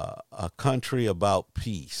be a country about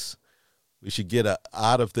peace. We should get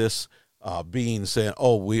out of this being saying,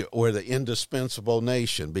 "Oh, we're the indispensable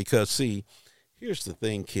nation." Because see, here's the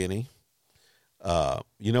thing, Kenny.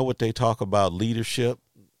 You know what they talk about leadership.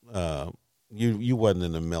 You wasn't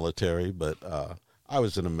in the military, but I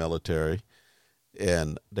was in the military,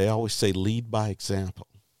 and they always say, "Lead by example."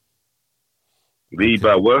 Lead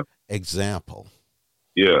by what? Example.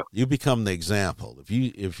 Yeah. You become the example.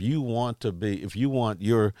 If you want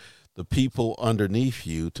the people underneath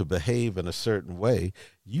you to behave in a certain way,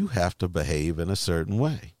 you have to behave in a certain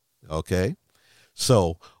way. Okay?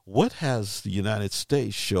 So what has the United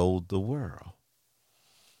States showed the world?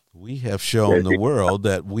 We have shown the world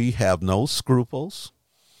that we have no scruples.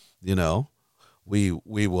 You know, we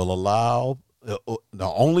will allow the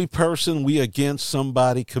only person we against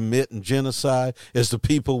somebody committing genocide is the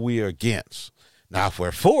people we are against. Now, if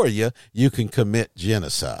we're for you, you can commit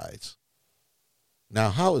genocides. Now,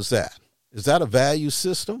 how is that? Is that a value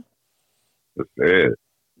system? That's bad.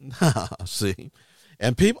 See,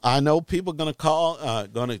 and I know people are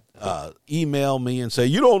going to email me and say,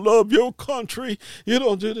 "You don't love your country. You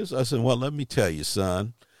don't do this." I said, "Well, let me tell you,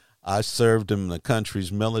 son. I served in the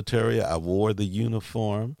country's military. I wore the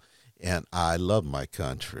uniform, and I love my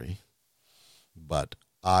country. But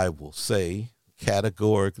I will say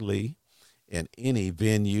categorically, in any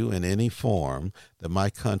venue, in any form, that my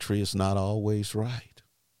country is not always right."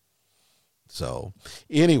 So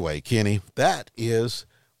anyway, Kenny,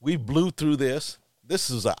 we blew through this. This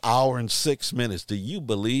is 1 hour and 6 minutes. Do you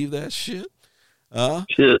believe that shit?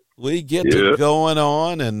 Shit. We get to going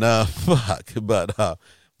on and fuck, but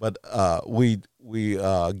we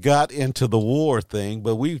got into the war thing,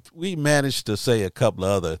 but we managed to say a couple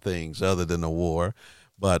of other things other than the war.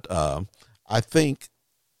 But I think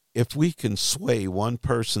if we can sway one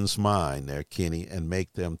person's mind there, Kenny, and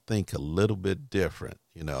make them think a little bit different,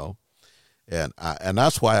 you know, and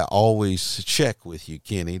that's why I always check with you,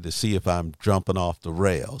 Kenny, to see if I'm jumping off the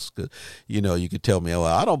rails. 'Cause, you know, you could tell me, "Well,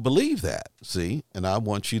 I don't believe that," see, and I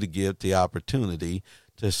want you to get the opportunity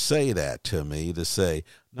to say that to me, to say,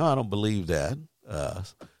 "No, I don't believe that,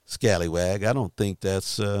 scallywag. I don't think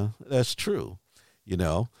that's true," you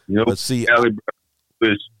know. But see,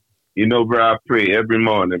 you know, bro, I pray every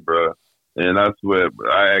morning, bro, and I swear, bro,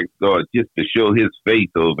 I ask God just to show His face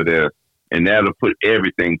over there, and that'll put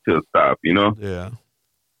everything to a stop, you know? Yeah.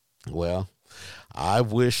 Well, I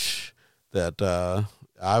wish that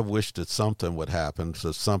something would happen,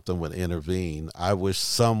 so something would intervene. I wish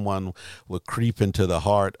someone would creep into the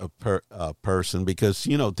heart of a person, because,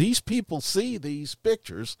 you know, these people see these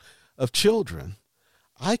pictures of children.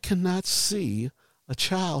 I cannot see a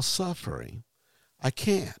child suffering. I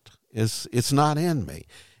can't. It's not in me.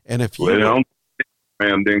 And if you don't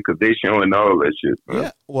then, because they showing all that shit, bro.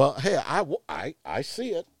 Yeah. Well, hey, I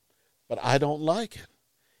see it, but I don't like it.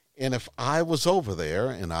 And if I was over there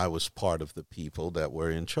and I was part of the people that were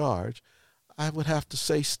in charge, I would have to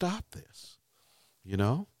say, "Stop this." You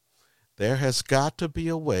know, there has got to be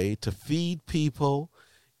a way to feed people,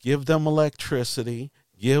 give them electricity,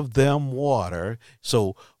 give them water.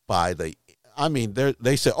 So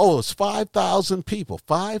they say, "Oh, it's 5,000 people.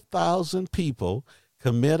 5,000 people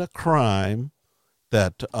commit a crime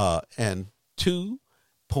and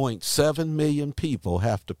 2.7 million people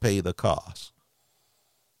have to pay the cost."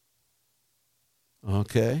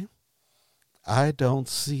 Okay? I don't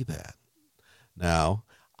see that. Now,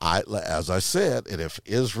 as I said, and if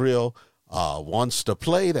Israel wants to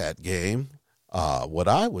play that game, what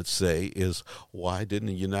I would say is, why didn't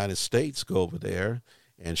the United States go over there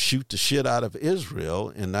and shoot the shit out of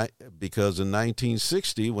Israel? Because in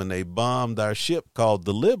 1960, when they bombed our ship called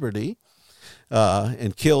the Liberty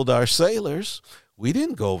and killed our sailors, we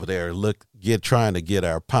didn't go over there and trying to get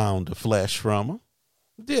our pound of flesh from them,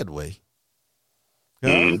 did we?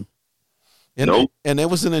 Mm-hmm. Nope. And it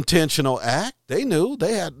was an intentional act. They knew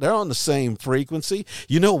they're on the same frequency.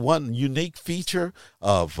 You know, one unique feature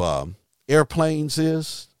of airplanes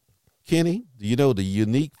is, Kenny, do you know the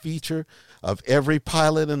unique feature of every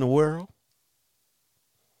pilot in the world?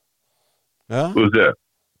 Who's that?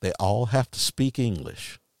 They all have to speak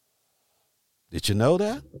English. Did you know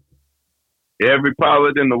that? Every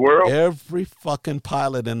pilot in the world? Every fucking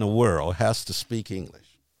pilot in the world has to speak English.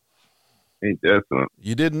 Ain't that something?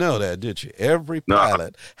 You didn't know that, did you? Every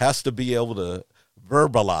pilot has to be able to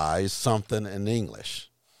verbalize something in English.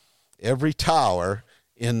 Every tower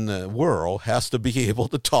in the world has to be able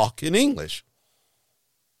to talk in English.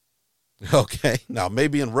 Okay, now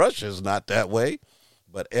maybe in Russia it's not that way,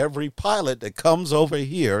 but every pilot that comes over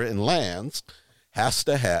here and lands has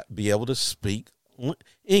to be able to speak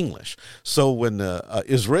English. So when the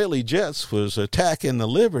Israeli jets was attacking the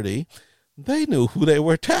Liberty, they knew who they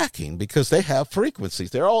were attacking because they have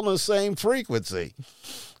frequencies. They're all on the same frequency.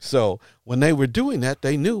 So when they were doing that,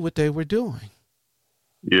 they knew what they were doing.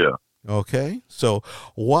 Yeah. Okay, so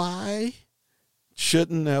why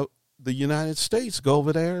shouldn't the United States go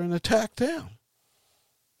over there and attack them?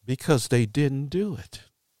 Because they didn't do it.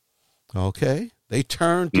 Okay, they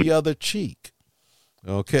turned the other cheek.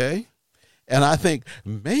 Okay, and I think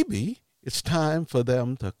maybe it's time for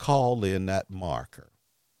them to call in that marker.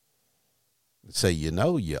 Say, you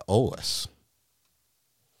owe us.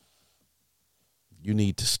 You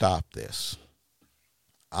need to stop this.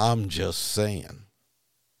 I'm just saying.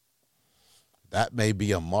 That may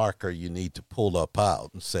be a marker you need to pull up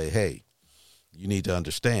out and say, hey, you need to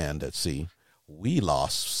understand that, see, we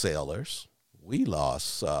lost sailors. We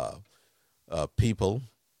lost people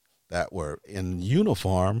that were in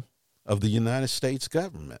uniform of the United States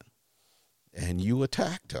government, and you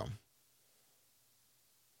attacked them.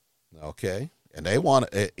 Okay? And they want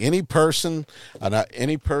any person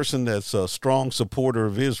that's a strong supporter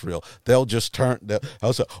of Israel, they'll just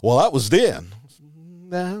they'll say, well, that was then.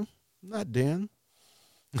 No. Not then.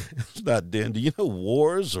 It's not then. Do you know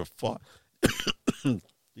wars are fought? Do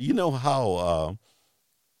you know how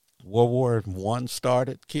World War I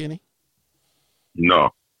started, Kenny?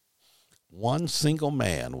 No. One single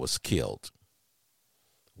man was killed.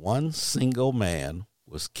 One single man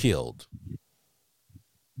was killed.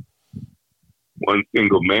 One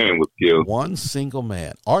single man was killed. One single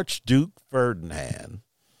man. Archduke Ferdinand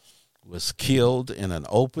was killed in an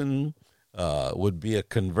open would be a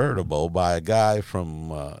convertible by a guy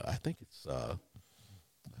from I think it's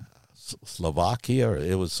Slovakia, or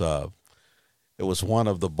it was one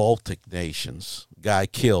of the Baltic nations. Guy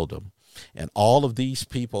killed him, and all of these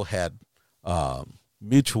people had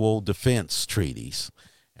mutual defense treaties,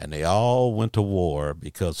 and they all went to war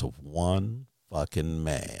because of one fucking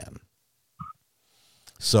man.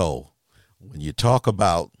 So when you talk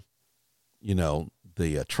about,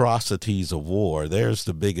 the atrocities of war, there's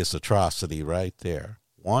the biggest atrocity right there.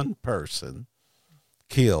 One person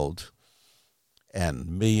killed and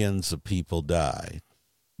millions of people died.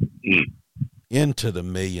 Into the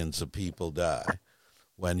millions of people die.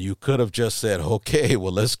 When you could have just said, okay,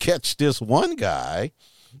 well, let's catch this one guy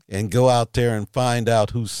and go out there and find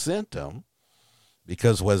out who sent him.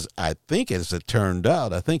 Because I think as it turned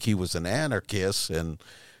out, I think he was an anarchist and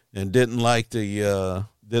didn't like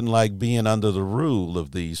being under the rule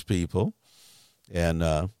of these people,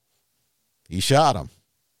 and he shot him.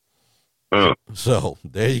 So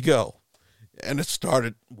there you go. And it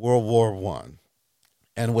started World War I.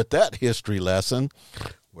 And with that history lesson,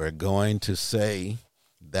 we're going to say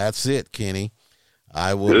that's it, Kenny.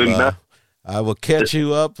 I will catch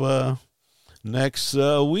you up next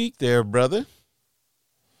week there, brother.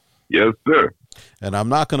 Yes, sir. And I'm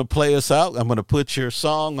not going to play us out. I'm going to put your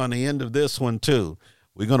song on the end of this one, too.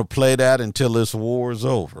 We're going to play that until this war is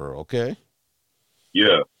over, okay?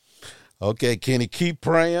 Yeah. Okay, Kenny, keep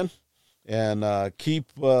praying and keep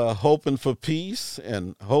hoping for peace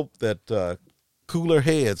and hope that cooler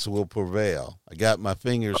heads will prevail. I got my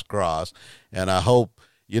fingers crossed, and I hope,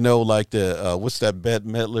 like what's that Bette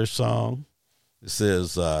Midler song? It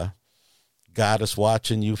says, God is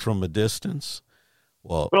watching you from a distance.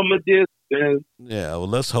 Well, from a distance. Yeah, well,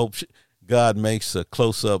 let's hope God makes a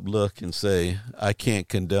close-up look and say, I can't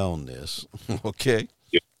condone this. Okay?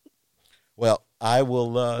 Yeah. Well, I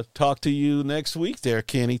will talk to you next week there,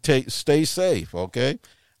 Kenny. Stay safe, okay?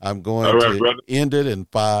 I'm going to end it in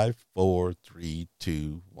 5, 4, 3,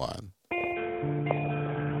 2, 1.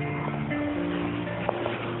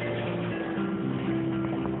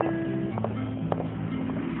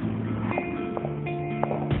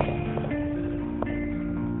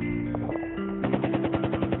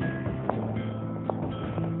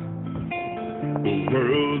 The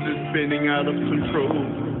world is spinning out of control,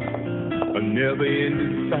 a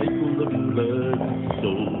never-ending cycle of blood and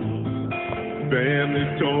soul.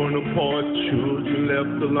 Families torn apart, children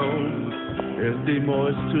left alone, as they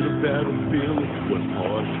march to the battlefield with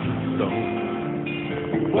hearts of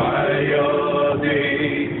stone. Why are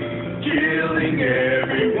they killing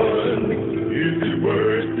everyone? Is it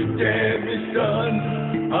worth the damage done?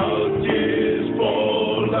 Our tears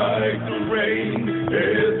fall like the rain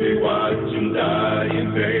as we watch them die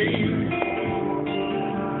in vain.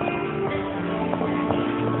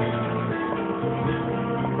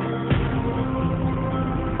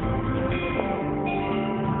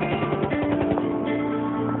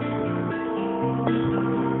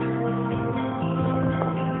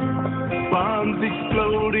 Bombs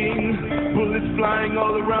exploding, bullets flying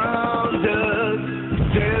all around us.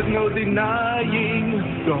 There's no denying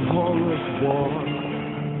the horror of war.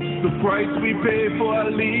 The price we pay for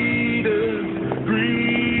our leaders,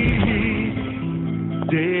 greed,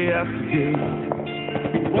 day after day.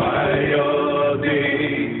 Why are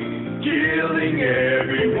they killing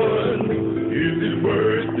everyone?